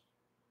words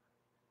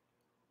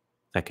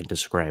that can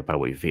describe how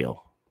we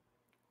feel.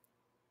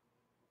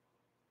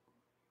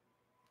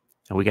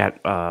 And we got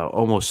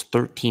almost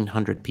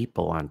 1,300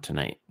 people on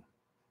tonight.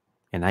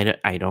 And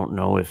I don't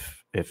know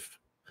if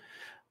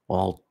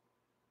all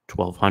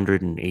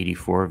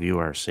 1,284 of you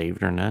are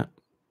saved or not.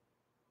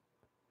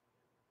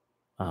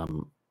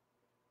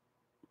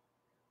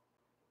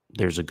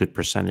 There's a good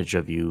percentage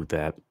of you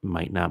that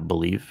might not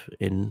believe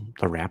in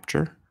the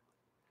rapture.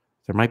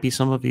 There might be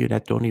some of you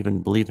that don't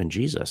even believe in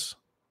Jesus.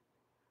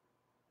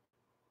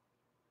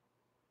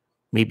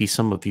 Maybe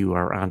some of you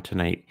are on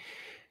tonight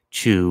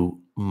to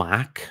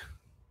mock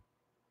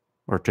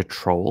or to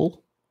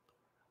troll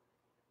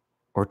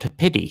or to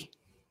pity.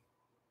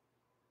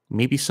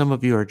 Maybe some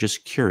of you are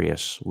just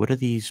curious. What are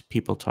these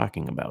people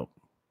talking about?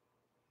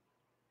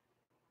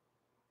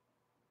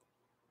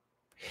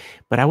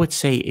 But I would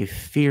say a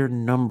fair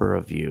number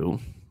of you,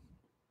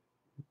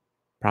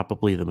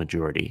 probably the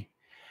majority,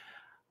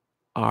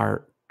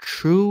 are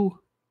true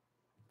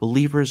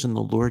believers in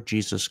the Lord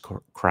Jesus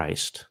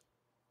Christ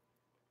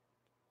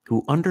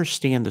who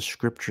understand the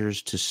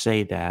scriptures to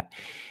say that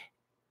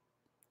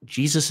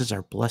Jesus is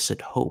our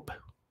blessed hope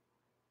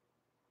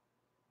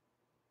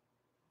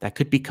that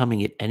could be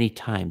coming at any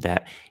time,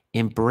 that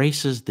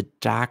embraces the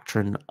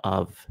doctrine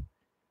of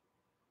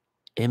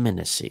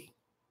imminency.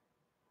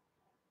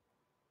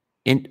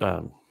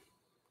 I'm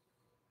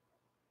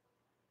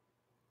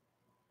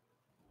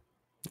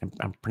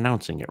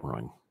pronouncing it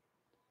wrong.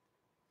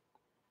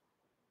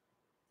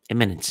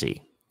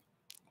 Imminency.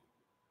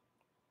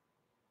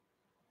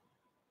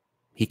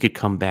 He could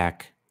come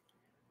back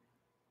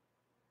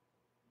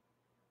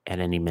at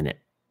any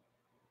minute.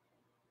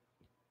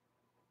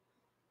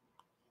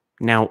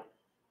 Now,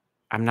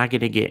 I'm not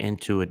going to get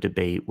into a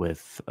debate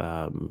with,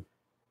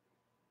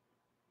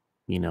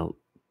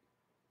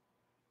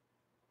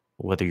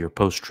 whether you're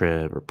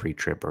post-trib or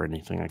pre-trib or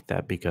anything like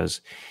that,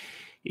 because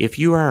if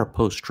you are a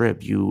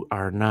post-trib, you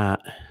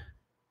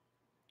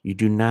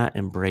do not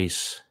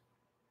embrace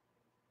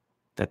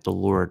that the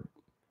Lord's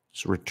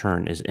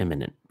return is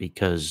imminent,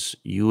 because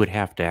you would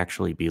have to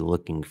actually be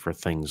looking for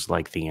things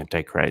like the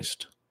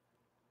Antichrist,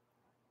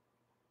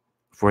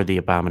 for the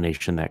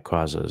abomination that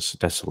causes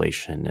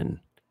desolation, and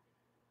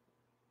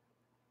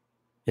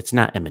it's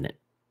not imminent.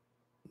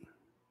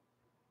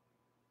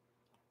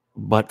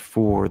 But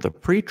for the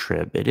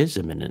pre-trib, it is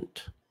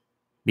imminent,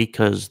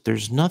 because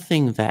there's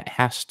nothing that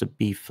has to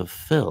be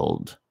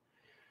fulfilled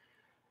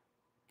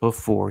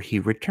before he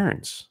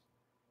returns.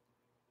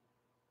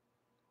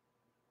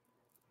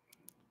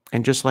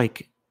 And just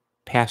like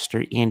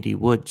Pastor Andy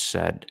Wood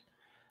said,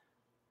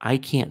 I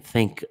can't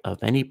think of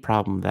any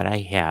problem that I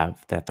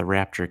have that the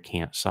rapture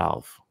can't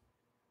solve.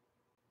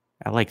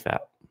 I like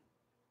that.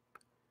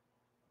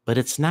 But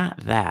it's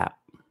not that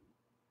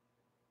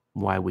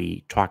why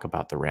we talk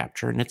about the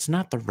rapture, and it's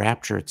not the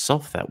rapture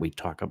itself that we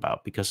talk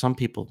about, because some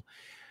people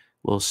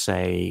will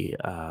say,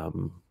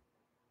 Bro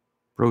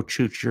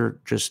Chooch,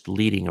 you're just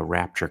leading a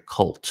rapture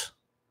cult.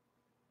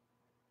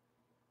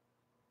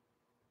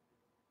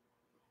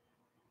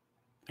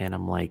 And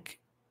I'm like,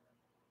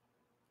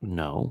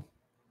 no.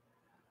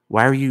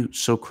 Why are you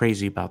so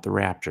crazy about the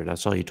rapture?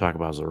 That's all you talk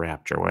about is the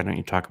rapture. Why don't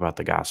you talk about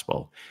the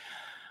gospel?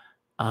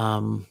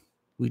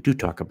 We do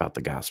talk about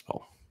the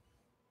gospel.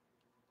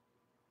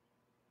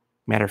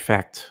 Matter of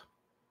fact,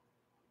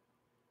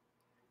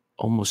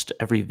 almost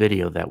every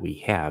video that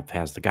we have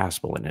has the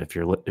gospel in it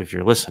if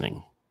you're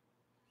listening.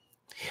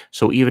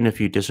 So even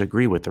if you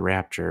disagree with the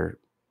rapture,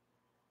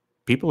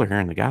 people are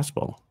hearing the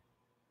gospel.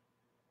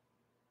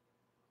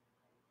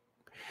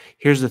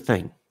 Here's the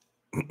thing.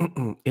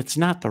 It's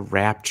not the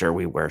rapture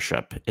we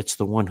worship. It's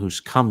the one who's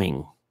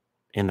coming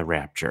in the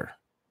rapture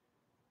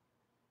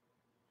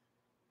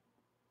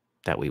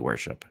that we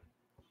worship.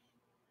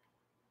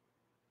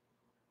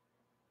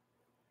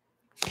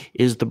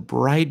 Is the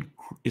bride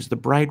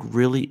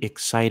really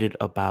excited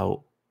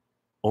about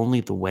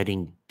only the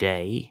wedding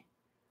day,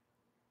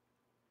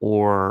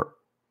 or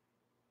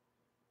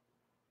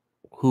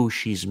who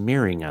she's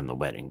marrying on the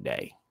wedding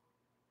day?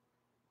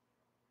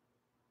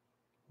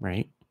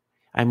 Right?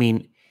 I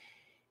mean,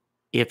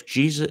 if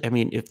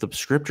the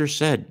scripture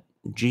said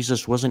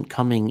Jesus wasn't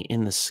coming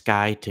in the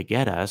sky to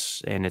get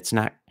us, and it's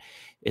not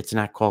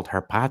called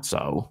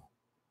harpazo,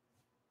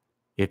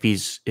 if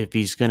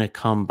he's going to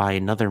come by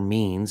another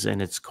means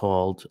and it's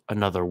called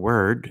another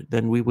word,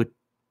 then we would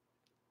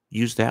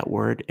use that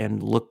word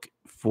and look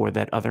for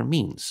that other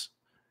means.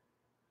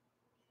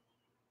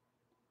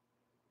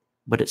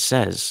 But it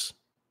says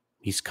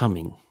he's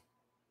coming,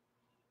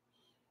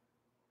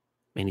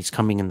 and he's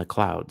coming in the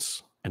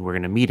clouds, and we're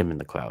going to meet him in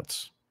the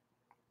clouds.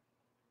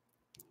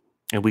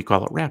 And we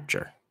call it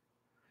rapture.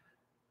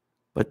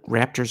 But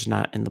rapture's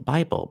not in the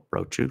Bible,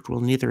 Bro Chooch. Well,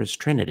 neither is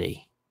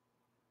Trinity.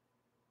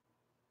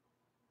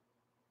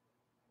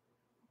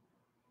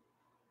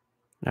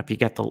 Now, if you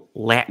got the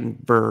Latin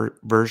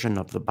version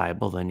of the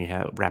Bible, then you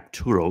have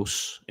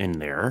rapturos in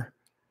there.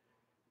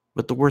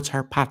 But the word's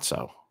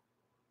harpazo.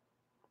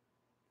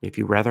 If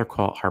you rather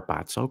call it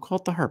harpazo, call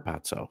it the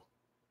harpazo.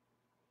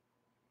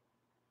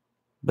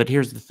 But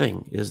here's the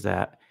thing, is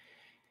that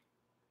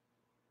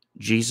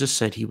Jesus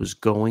said he was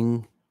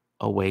going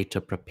away to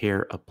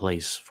prepare a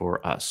place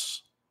for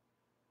us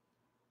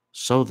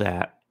so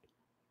that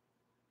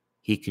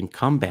he can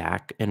come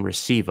back and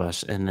receive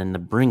us and then to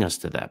bring us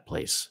to that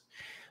place.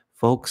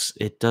 Folks,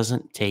 it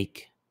doesn't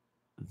take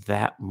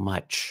that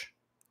much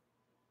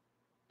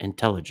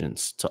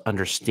intelligence to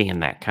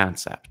understand that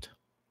concept.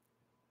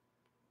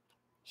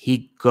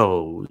 He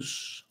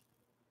goes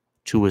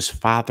to his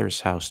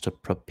Father's house to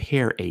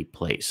prepare a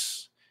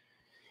place.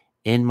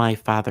 In my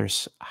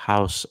Father's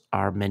house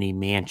are many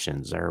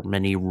mansions, are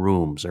many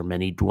rooms, are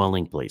many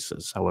dwelling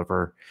places,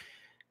 however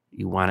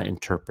you want to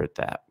interpret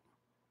that.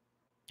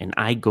 And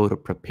I go to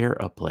prepare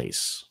a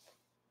place.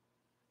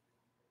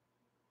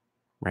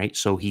 Right?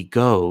 So he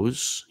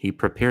goes, he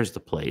prepares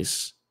the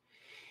place,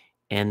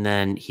 and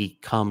then he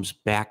comes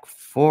back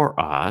for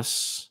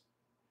us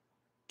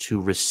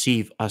to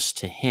receive us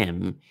to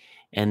him,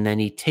 and then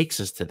he takes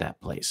us to that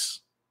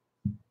place.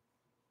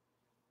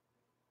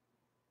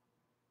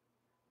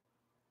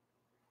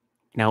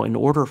 Now, in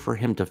order for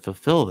him to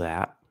fulfill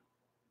that,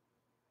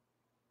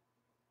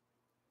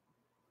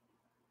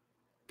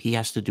 he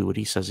has to do what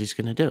he says he's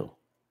going to do.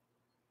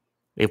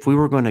 If we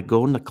were going to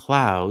go in the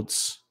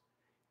clouds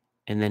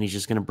and then he's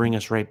just going to bring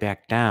us right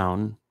back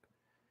down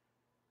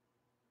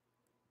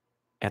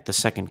at the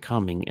second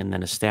coming and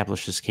then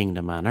establish his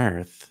kingdom on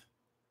earth,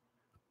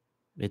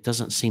 it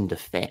doesn't seem to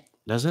fit,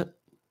 does it?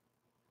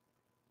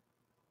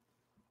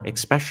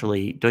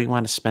 Especially, don't you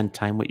want to spend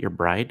time with your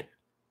bride?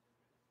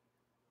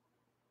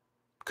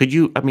 Could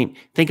you,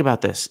 think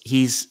about this.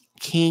 He's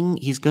king.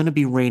 He's going to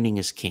be reigning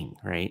as king,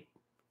 right?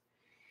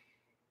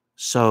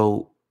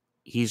 So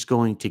he's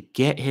going to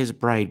get his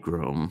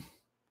bridegroom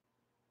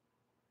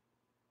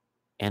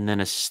and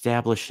then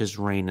establish his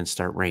reign and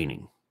start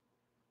reigning.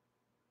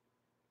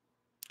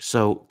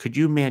 So could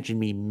you imagine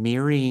me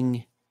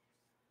marrying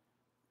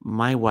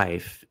my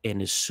wife,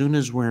 and as soon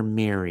as we're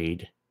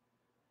married,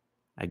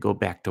 I go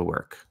back to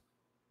work?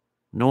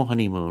 No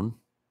honeymoon.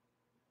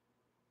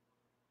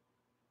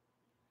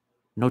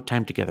 No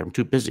time together. I'm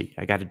too busy.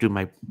 I got to do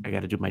my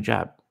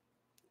job.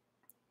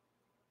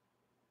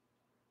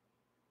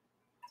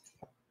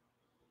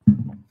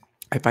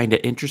 I find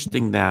it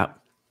interesting that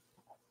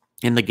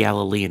in the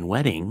Galilean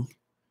wedding,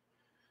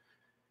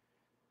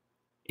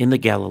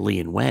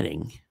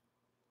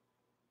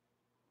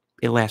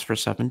 it lasts for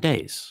 7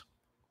 days.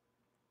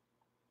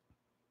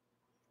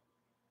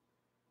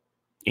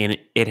 And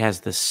it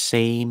has the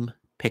same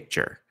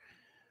picture.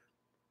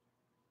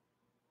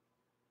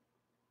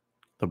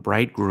 The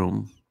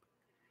bridegroom,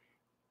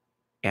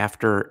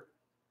 after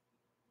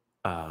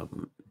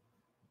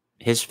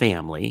his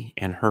family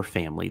and her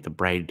family, the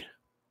bride's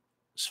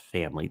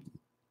family,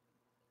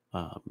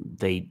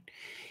 they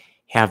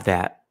have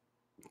that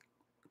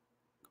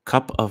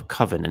cup of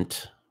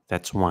covenant,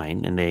 that's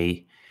wine, and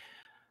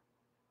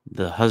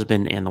the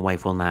husband and the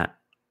wife will not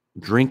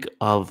drink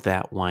of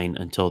that wine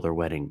until their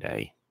wedding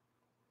day.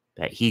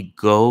 That he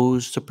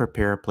goes to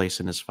prepare a place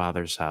in his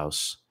Father's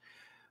house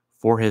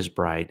for his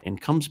bride and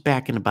comes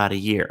back in about a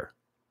year.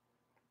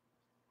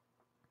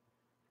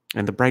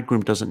 And the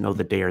bridegroom doesn't know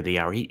the day or the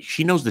hour.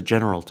 She knows the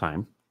general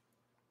time.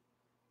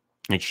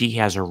 And she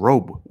has her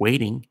robe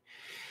waiting.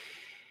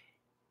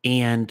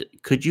 And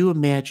could you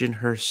imagine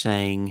her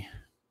saying,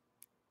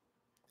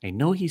 I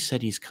know he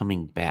said he's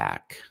coming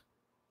back.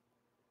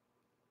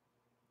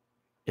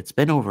 It's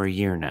been over a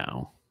year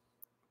now.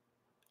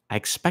 I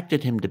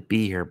expected him to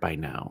be here by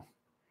now.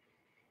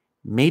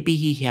 Maybe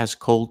he has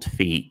cold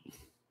feet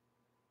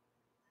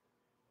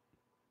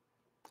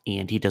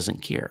and he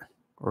doesn't care,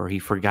 or he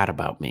forgot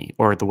about me,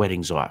 or the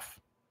wedding's off.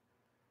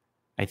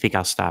 I think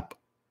I'll stop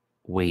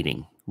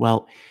waiting.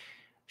 Well,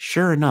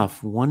 sure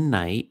enough, one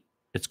night,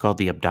 it's called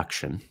the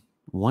abduction.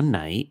 One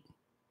night,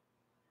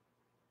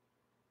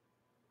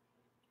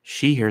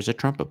 she hears a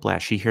trumpet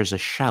blast. She hears a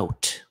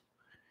shout.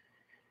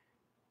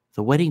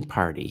 The wedding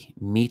party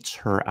meets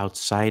her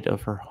outside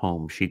of her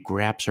home. She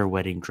grabs her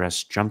wedding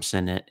dress, jumps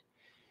in it,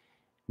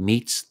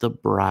 meets the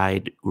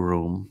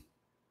bridegroom,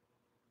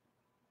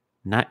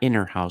 not in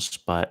her house,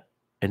 but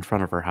in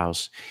front of her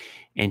house,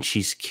 and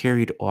she's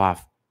carried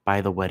off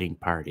by the wedding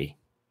party,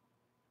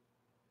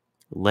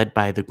 led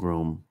by the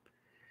groom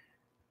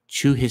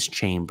to his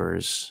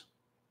chambers,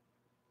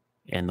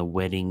 and the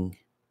wedding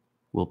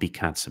will be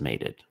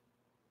consummated.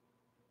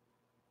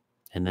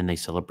 And then they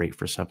celebrate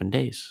for 7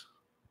 days,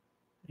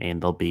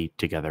 and they'll be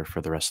together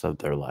for the rest of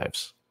their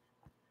lives.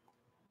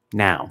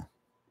 Now,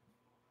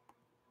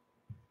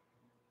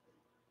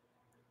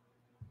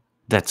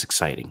 that's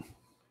exciting.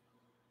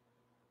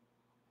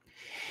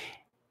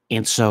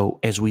 And so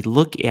as we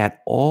look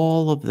at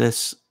all of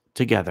this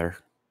together,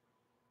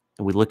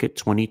 and we look at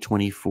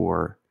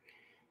 2024,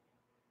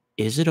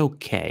 is it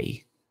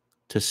okay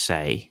to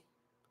say,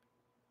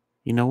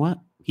 you know what?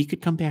 He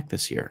could come back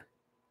this year.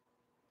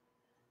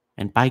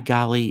 And by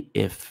golly,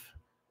 if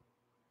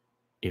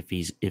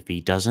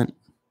he doesn't,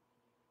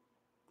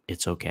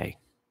 it's okay.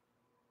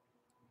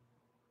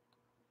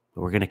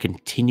 We're going to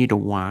continue to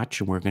watch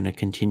and we're going to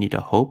continue to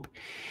hope.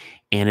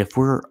 And if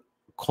we're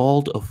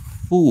called a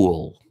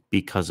fool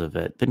because of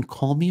it, then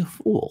call me a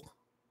fool.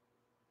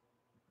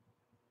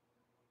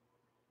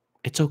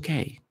 It's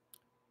okay.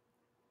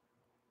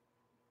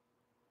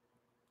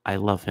 I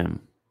love him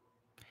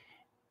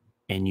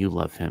and you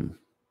love him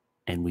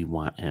and we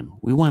want him.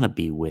 We want to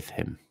be with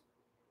him.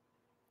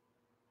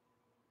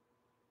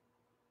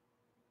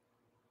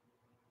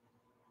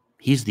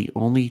 He's the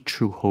only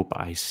true hope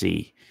I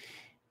see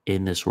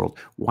in this world.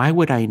 Why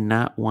would I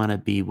not want to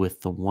be with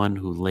the one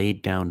who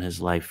laid down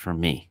his life for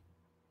me?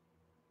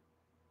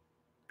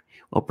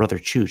 Well, Brother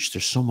Chooch,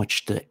 there's so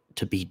much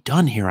to be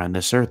done here on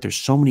this earth. There's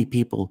so many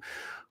people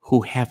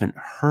who haven't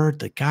heard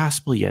the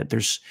gospel yet.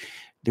 There's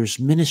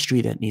ministry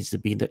that needs to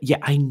be done. Yeah,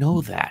 I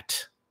know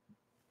that.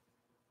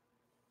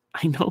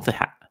 I know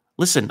that.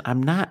 Listen,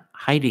 I'm not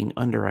hiding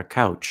under a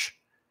couch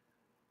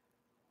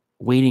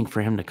waiting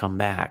for him to come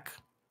back,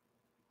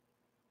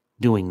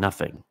 doing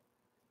nothing.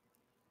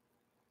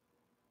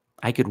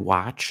 I could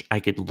watch, I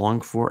could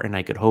long for, and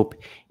I could hope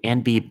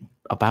and be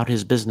about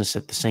his business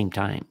at the same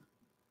time.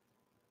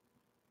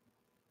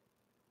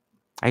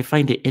 I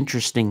find it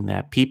interesting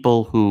that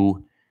people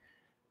who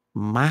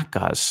mock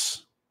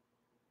us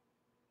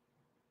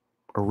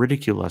or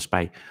ridicule us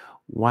by,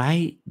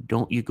 why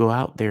don't you go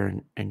out there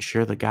and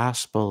share the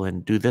gospel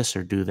and do this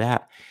or do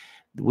that?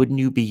 Wouldn't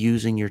you be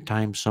using your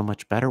time so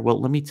much better? Well,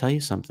 let me tell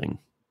you something.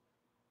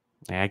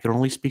 I can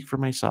only speak for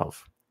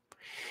myself.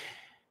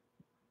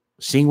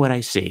 Seeing what I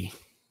see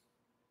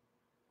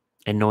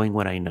and knowing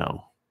what I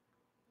know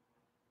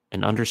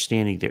and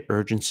understanding the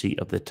urgency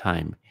of the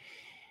time,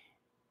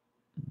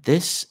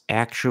 this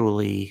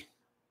actually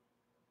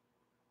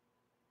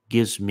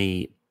gives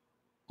me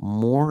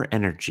more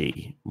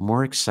energy,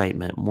 more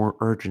excitement, more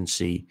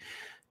urgency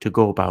to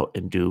go about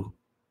and do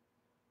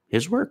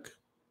his work.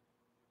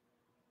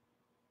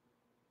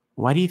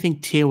 Why do you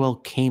think TOL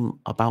came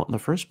about in the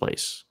first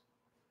place?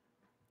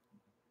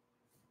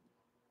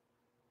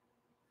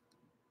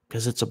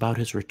 Because it's about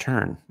his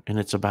return and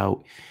it's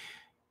about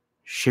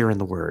sharing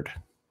the word.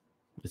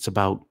 It's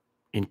about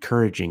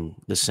encouraging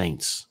the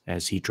saints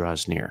as he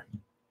draws near.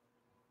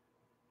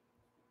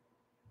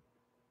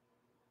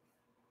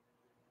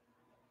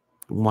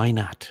 Why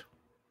not?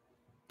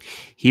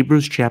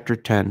 Hebrews chapter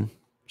 10,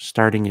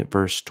 starting at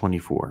verse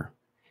 24.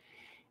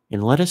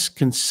 And let us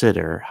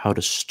consider how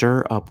to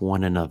stir up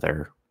one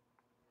another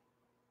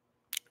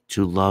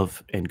to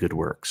love and good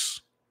works,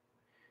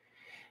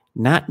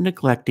 not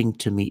neglecting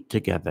to meet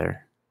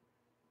together,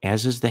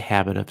 as is the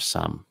habit of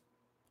some,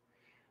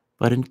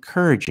 but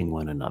encouraging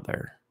one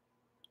another,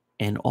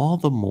 and all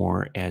the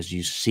more as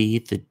you see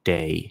the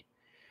day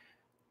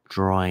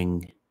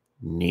drawing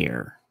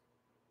near.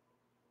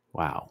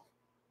 Wow.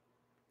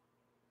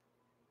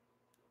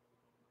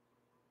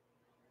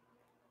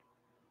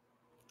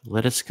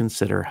 Let us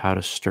consider how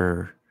to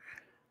stir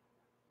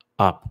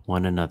up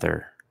one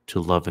another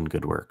to love and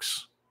good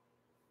works.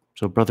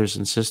 So, brothers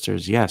and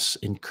sisters, yes,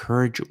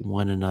 encourage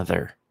one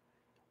another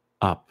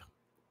up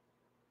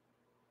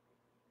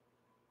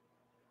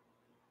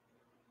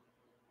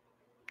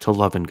to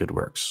love and good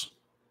works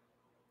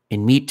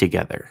and meet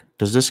together.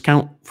 Does this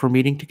count for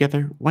meeting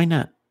together? Why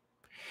not?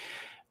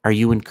 Are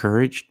you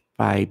encouraged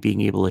by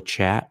being able to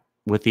chat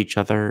with each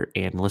other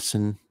and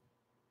listen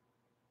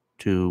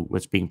to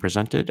what's being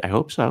presented? I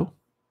hope so.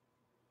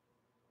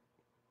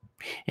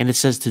 And it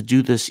says to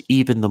do this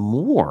even the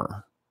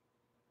more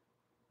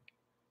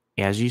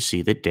as you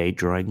see the day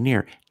drawing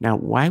near. Now,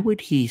 why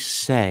would he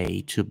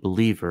say to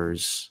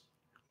believers,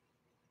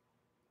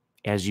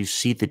 as you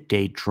see the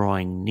day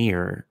drawing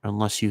near,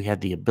 unless you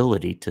had the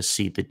ability to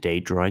see the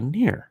day drawing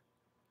near?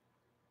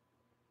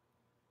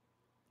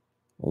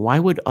 Why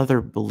would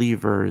other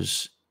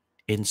believers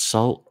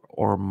insult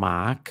or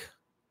mock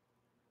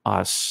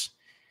us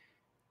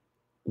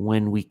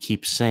when we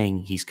keep saying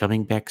he's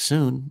coming back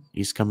soon,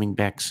 he's coming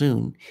back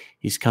soon,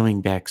 he's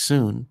coming back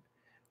soon?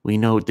 We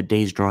know the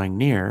day's drawing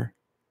near,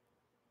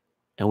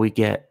 and we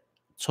get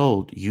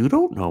told, you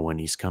don't know when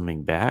he's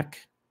coming back.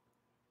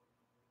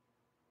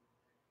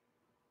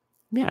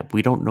 Yeah,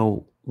 we don't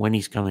know when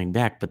he's coming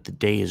back, but the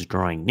day is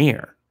drawing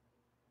near.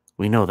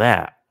 We know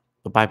that.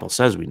 The Bible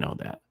says we know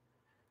that.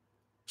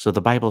 So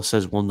the Bible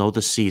says we'll know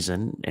the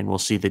season and we'll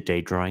see the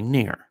day drawing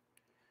near.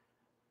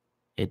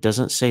 It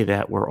doesn't say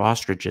that we're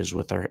ostriches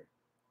with our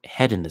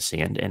head in the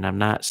sand, and I'm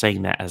not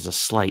saying that as a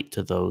slight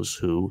to those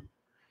who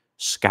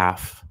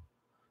scoff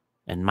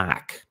and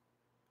mock.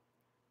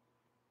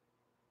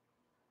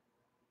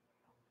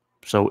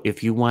 So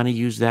if you want to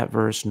use that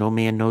verse, no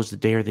man knows the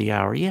day or the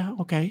hour, yeah,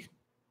 okay.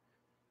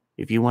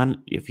 If you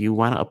want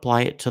to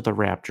apply it to the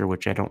rapture,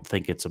 which I don't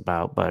think it's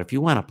about, but if you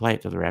want to apply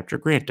it to the rapture,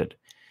 granted.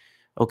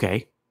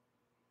 Okay.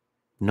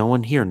 No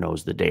one here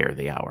knows the day or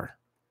the hour.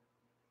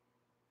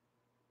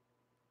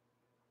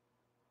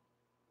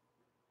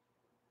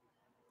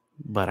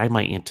 But I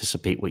might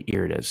anticipate what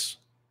year it is.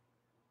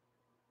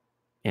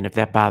 And if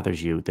that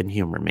bothers you, then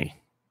humor me.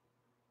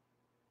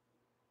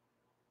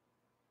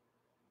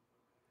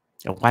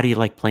 Why do you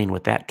like playing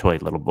with that toy,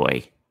 little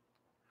boy?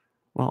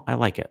 Well, I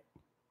like it.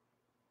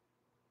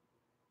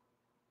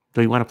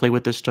 Do you want to play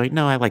with this toy?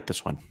 No, I like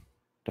this one.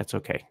 That's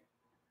okay.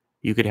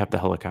 You could have the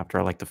helicopter.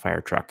 I like the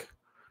fire truck.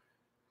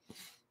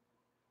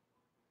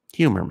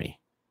 Humor me.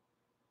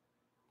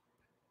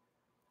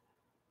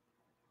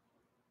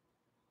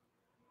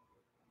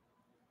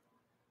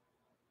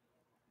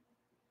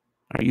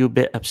 Are you a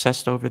bit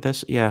obsessed over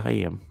this? Yeah, I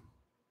am.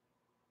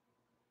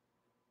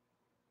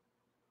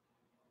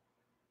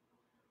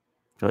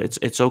 So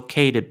it's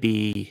okay to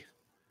be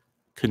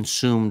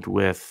consumed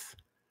with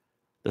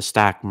the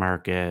stock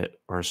market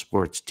or a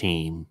sports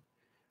team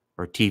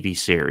or TV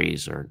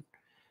series or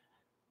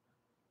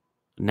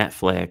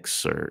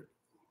Netflix, or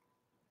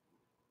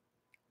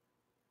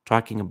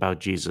talking about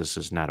Jesus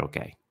is not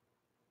okay.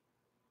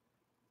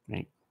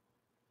 Right?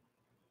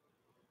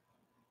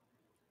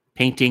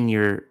 Painting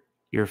your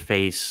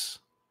face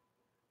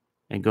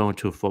and going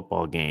to a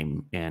football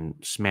game and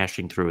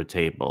smashing through a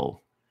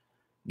table,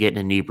 getting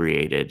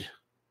inebriated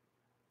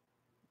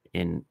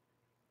in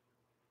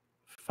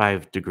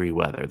 5-degree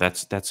weather.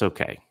 That's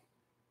okay.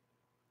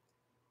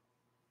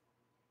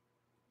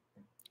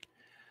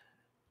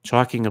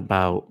 Talking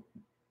about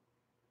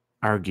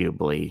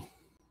arguably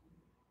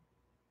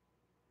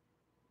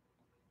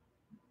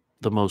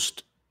the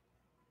most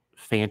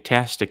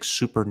fantastic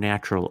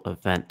supernatural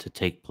event to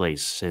take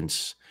place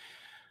since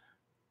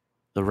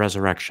the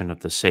resurrection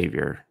of the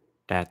Savior.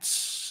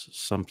 That's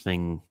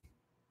something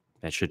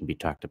that shouldn't be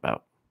talked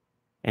about.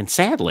 And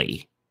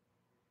sadly,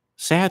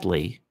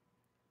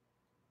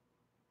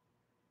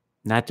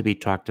 not to be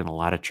talked in a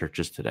lot of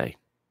churches today.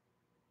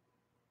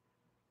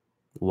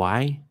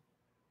 Why?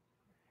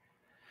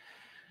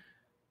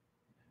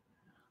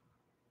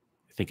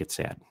 I think it's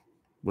sad,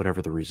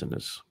 whatever the reason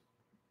is.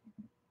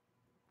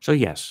 So,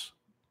 yes,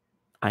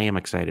 I am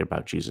excited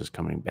about Jesus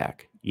coming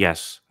back.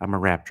 Yes, I'm a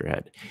rapture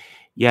head.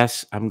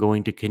 Yes, I'm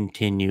going to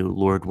continue,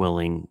 Lord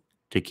willing,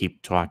 to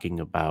keep talking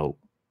about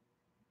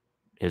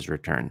his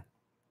return.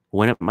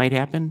 When it might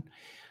happen,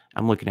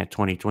 I'm looking at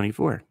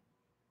 2024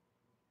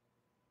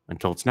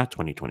 until it's not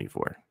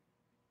 2024.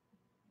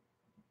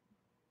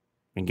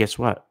 And guess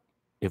what?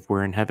 If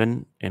we're in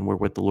heaven and we're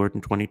with the Lord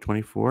in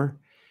 2024,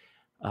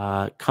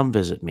 come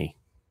visit me.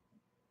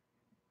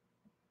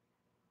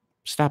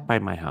 Stop by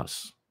my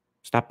house.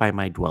 Stop by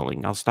my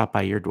dwelling. I'll stop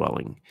by your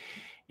dwelling.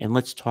 And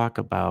let's talk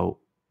about,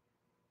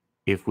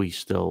 if we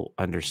still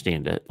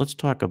understand it, let's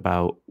talk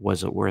about,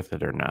 was it worth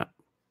it or not?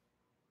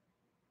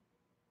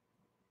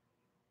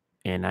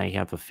 And I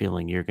have a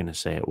feeling you're going to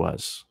say it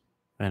was.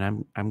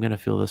 And I'm going to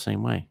feel the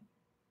same way.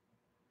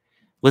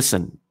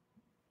 Listen,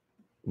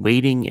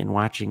 waiting and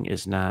watching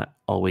is not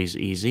always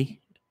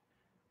easy.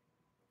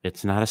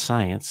 It's not a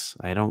science.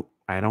 I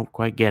don't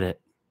quite get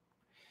it.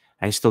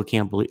 I still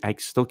can't believe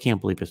it's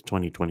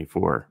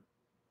 2024.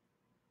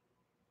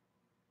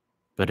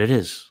 But it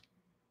is.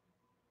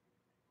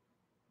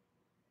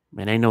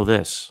 And I know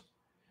this.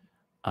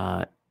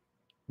 Uh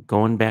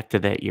Going back to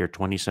that year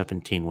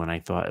 2017 when I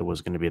thought it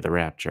was going to be the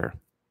rapture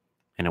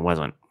and it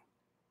wasn't.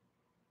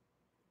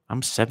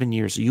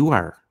 You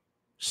are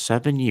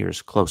 7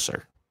 years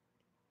closer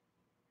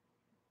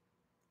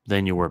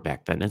than you were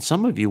back then. And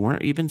some of you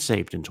weren't even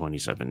saved in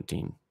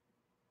 2017.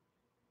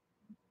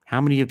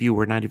 How many of you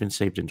were not even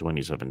saved in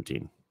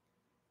 2017?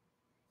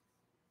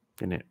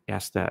 I'm going to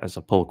ask that as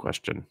a poll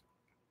question.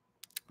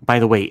 By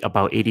the way,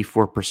 about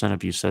 84%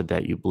 of you said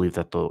that you believe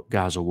that the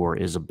Gaza war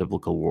is a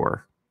biblical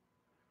war.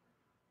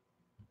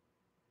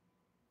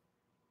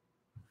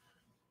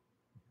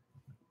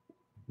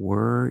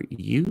 Were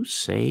you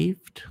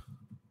saved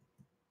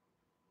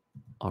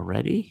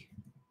already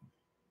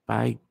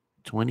by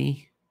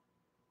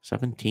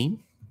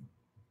 2017?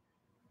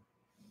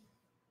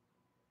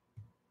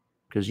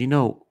 Because,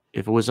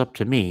 if it was up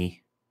to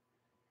me,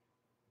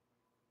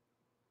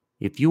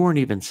 if you weren't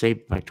even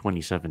saved by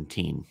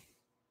 2017,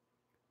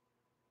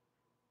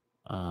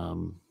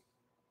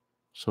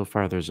 so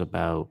far there's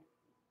about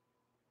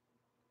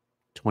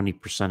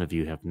 20% of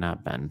you have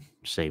not been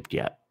saved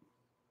yet.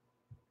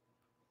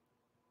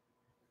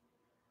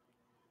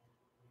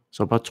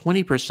 So about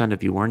 20%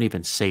 of you weren't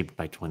even saved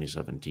by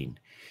 2017.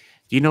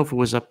 Do you know if it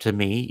was up to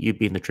me, you'd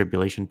be in the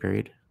tribulation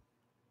period?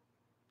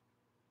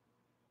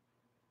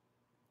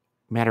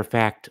 Matter of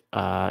fact,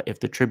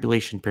 if the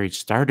tribulation period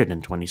started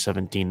in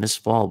 2017, this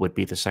fall would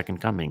be the second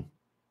coming.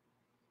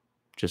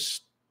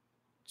 Just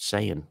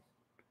saying.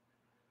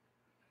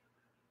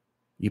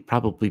 You'd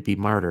probably be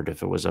martyred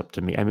if it was up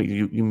to me. I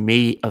mean, you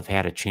may have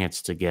had a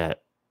chance to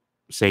get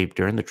saved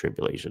during the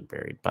tribulation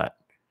period, but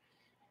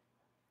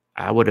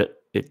I would have,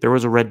 if there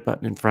was a red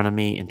button in front of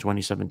me in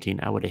 2017,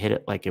 I would have hit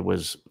it like it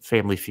was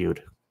Family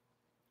Feud.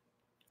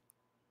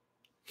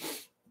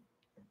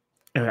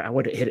 I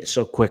would have hit it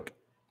so quick.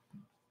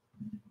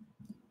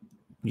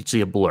 you'd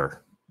see a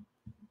blur.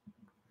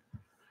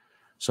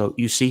 So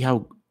you see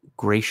how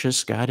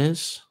gracious God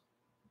is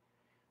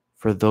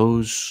for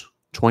those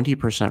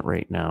 20%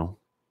 right now.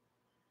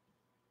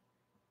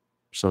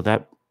 So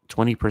that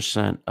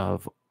 20%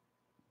 of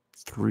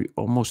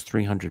almost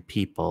 300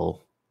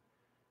 people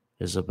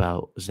is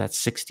that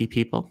 60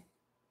 people?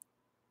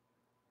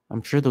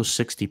 I'm sure those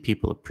 60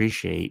 people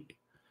appreciate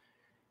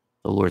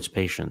the Lord's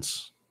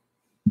patience.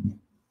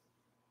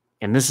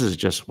 And this is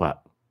just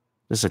what?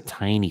 This is a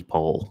tiny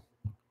poll.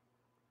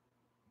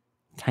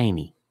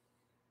 Tiny.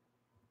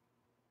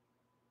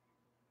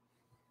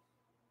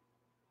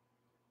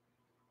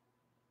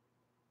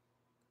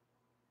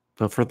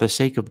 But for the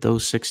sake of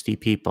those 60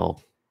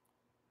 people,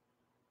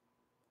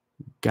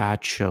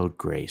 God showed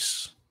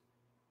grace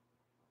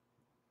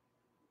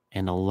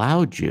and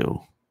allowed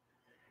you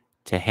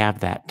to have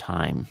that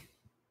time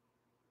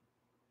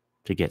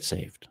to get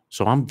saved.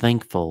 So I'm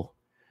thankful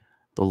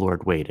the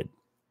Lord waited.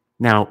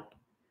 Now,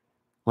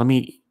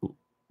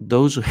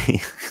 those,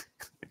 I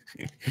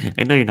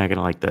know you're not going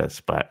to like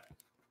this, but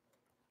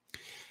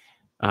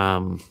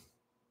I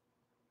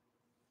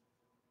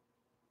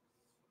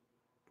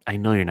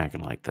know you're not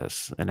going to like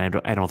this, and I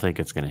don't think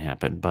it's going to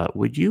happen, but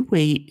would you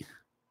wait?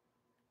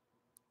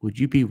 Would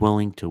you be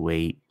willing to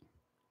wait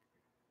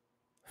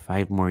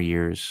 5 more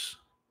years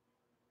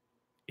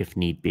if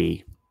need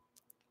be,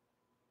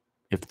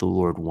 if the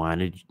Lord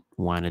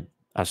wanted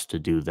us to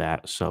do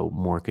that so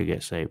more could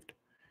get saved?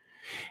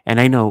 And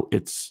I know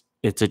it's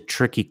a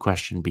tricky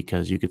question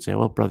because you could say,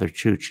 well, Brother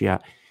Chooch, yeah,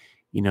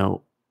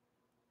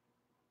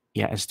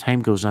 as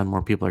time goes on,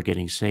 more people are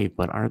getting saved,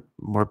 but aren't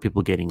more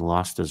people getting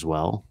lost as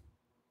well?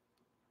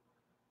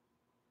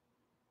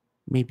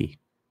 Maybe.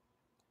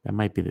 That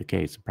might be the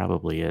case. It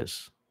probably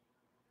is.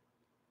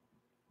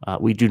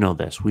 We do know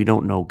this. We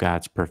don't know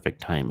God's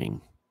perfect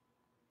timing.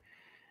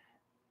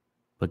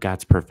 But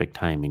God's perfect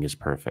timing is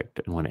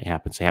perfect. And when it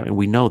happens, and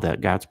we know that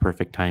God's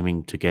perfect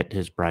timing to get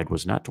his bride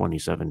was not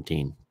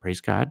 2017.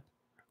 Praise God. It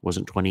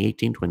wasn't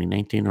 2018,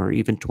 2019, or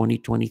even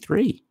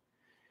 2023.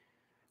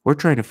 We're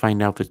trying to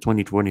find out if it's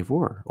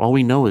 2024. All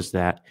we know is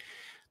that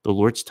the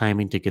Lord's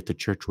timing to get the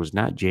church was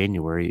not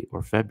January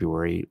or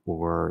February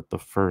or the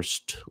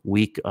first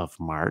week of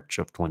March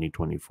of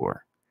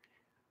 2024.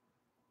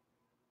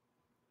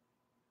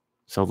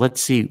 So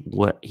let's see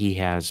what he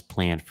has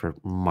planned for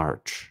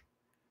March.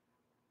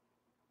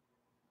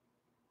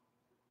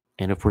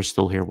 And if we're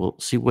still here, we'll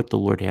see what the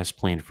Lord has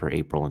planned for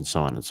April and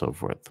so on and so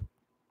forth.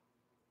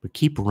 But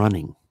keep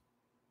running.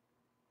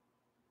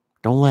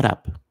 Don't let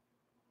up.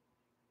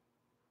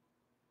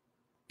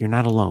 You're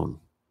not alone.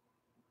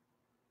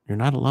 You're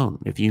not alone.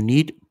 If you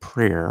need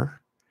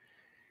prayer,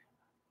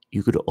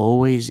 you could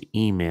always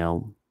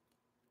email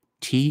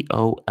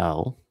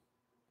TOL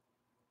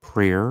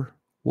Prayer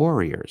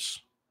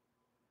Warriors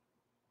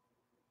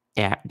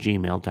at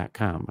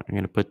gmail.com. I'm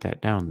going to put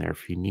that down there.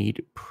 If you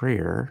need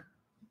prayer,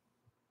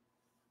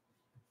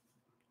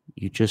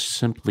 you just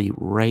simply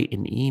write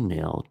an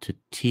email to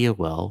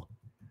TOL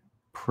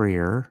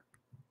Prayer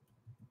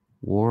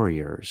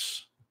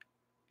Warriors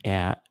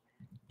at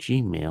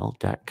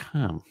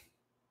gmail.com.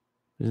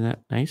 Isn't that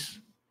nice?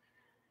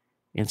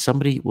 And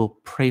somebody will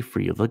pray for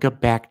you. They'll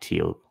get back to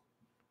you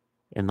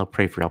and they'll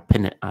pray for you. I'll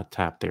pin it on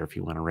top there if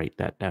you want to write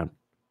that down.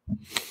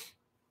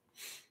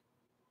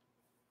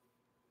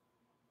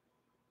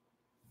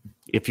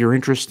 If you're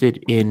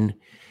interested in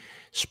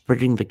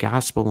spreading the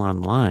gospel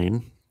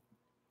online,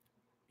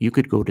 you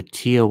could go to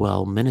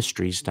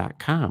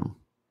tolministries.com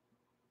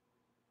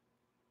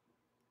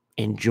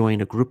and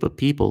join a group of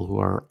people who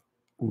are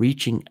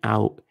reaching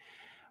out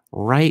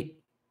right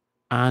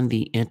on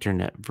the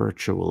internet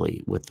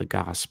virtually with the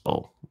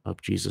gospel of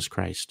Jesus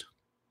Christ.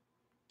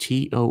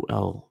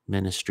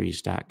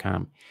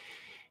 tolministries.com.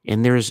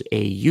 And there's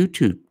a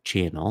YouTube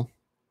channel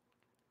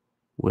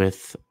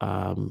with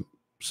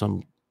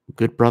some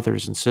good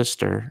brothers and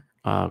sister.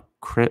 I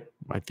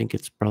think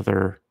it's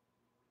brother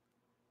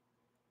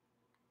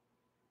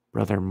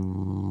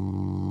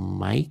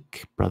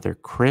Mike, brother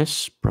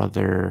Chris,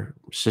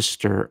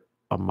 sister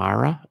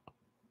Amara,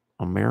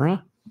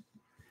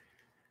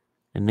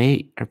 and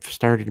they have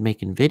started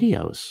making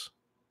videos.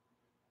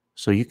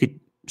 So you could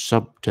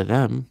sub to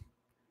them.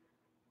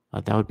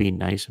 That would be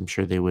nice. I'm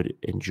sure they would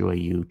enjoy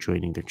you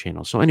joining their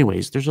channel. So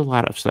anyways, there's a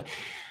lot of stuff.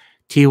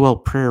 TOL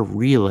Prayer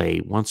Relay,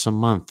 once a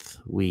month,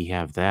 we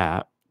have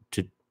that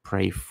to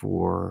pray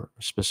for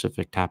a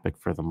specific topic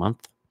for the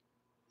month.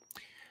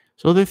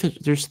 So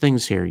there's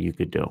things here you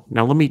could do.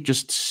 Now, let me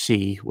just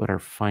see what our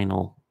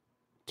final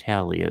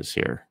tally is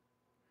here.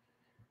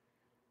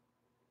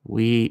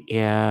 We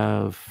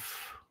have,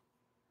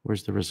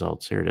 where's the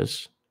results? Here it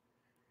is.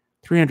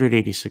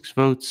 386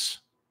 votes.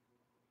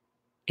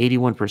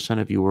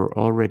 81% of you were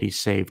already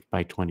saved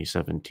by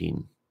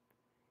 2017.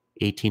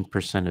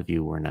 18% of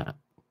you were not.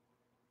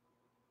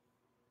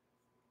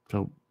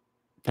 So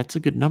that's a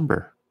good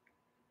number.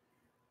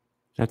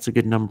 That's a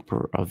good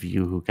number of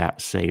you who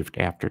got saved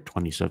after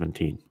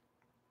 2017.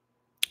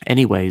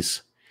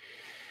 Anyways,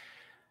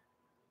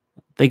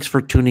 thanks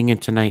for tuning in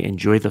tonight.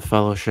 Enjoy the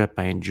fellowship.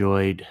 I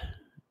enjoyed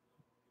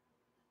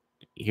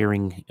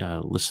hearing,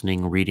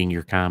 listening, reading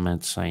your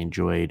comments. I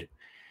enjoyed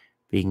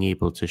being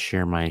able to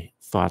share my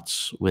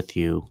thoughts with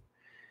you.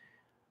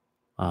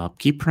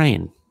 Keep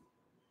praying.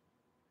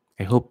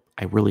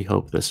 I really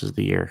hope this is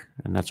the year.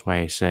 And that's why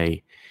I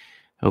say,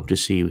 hope to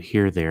see you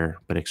here, there,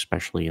 but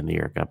especially in the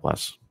year. God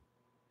bless.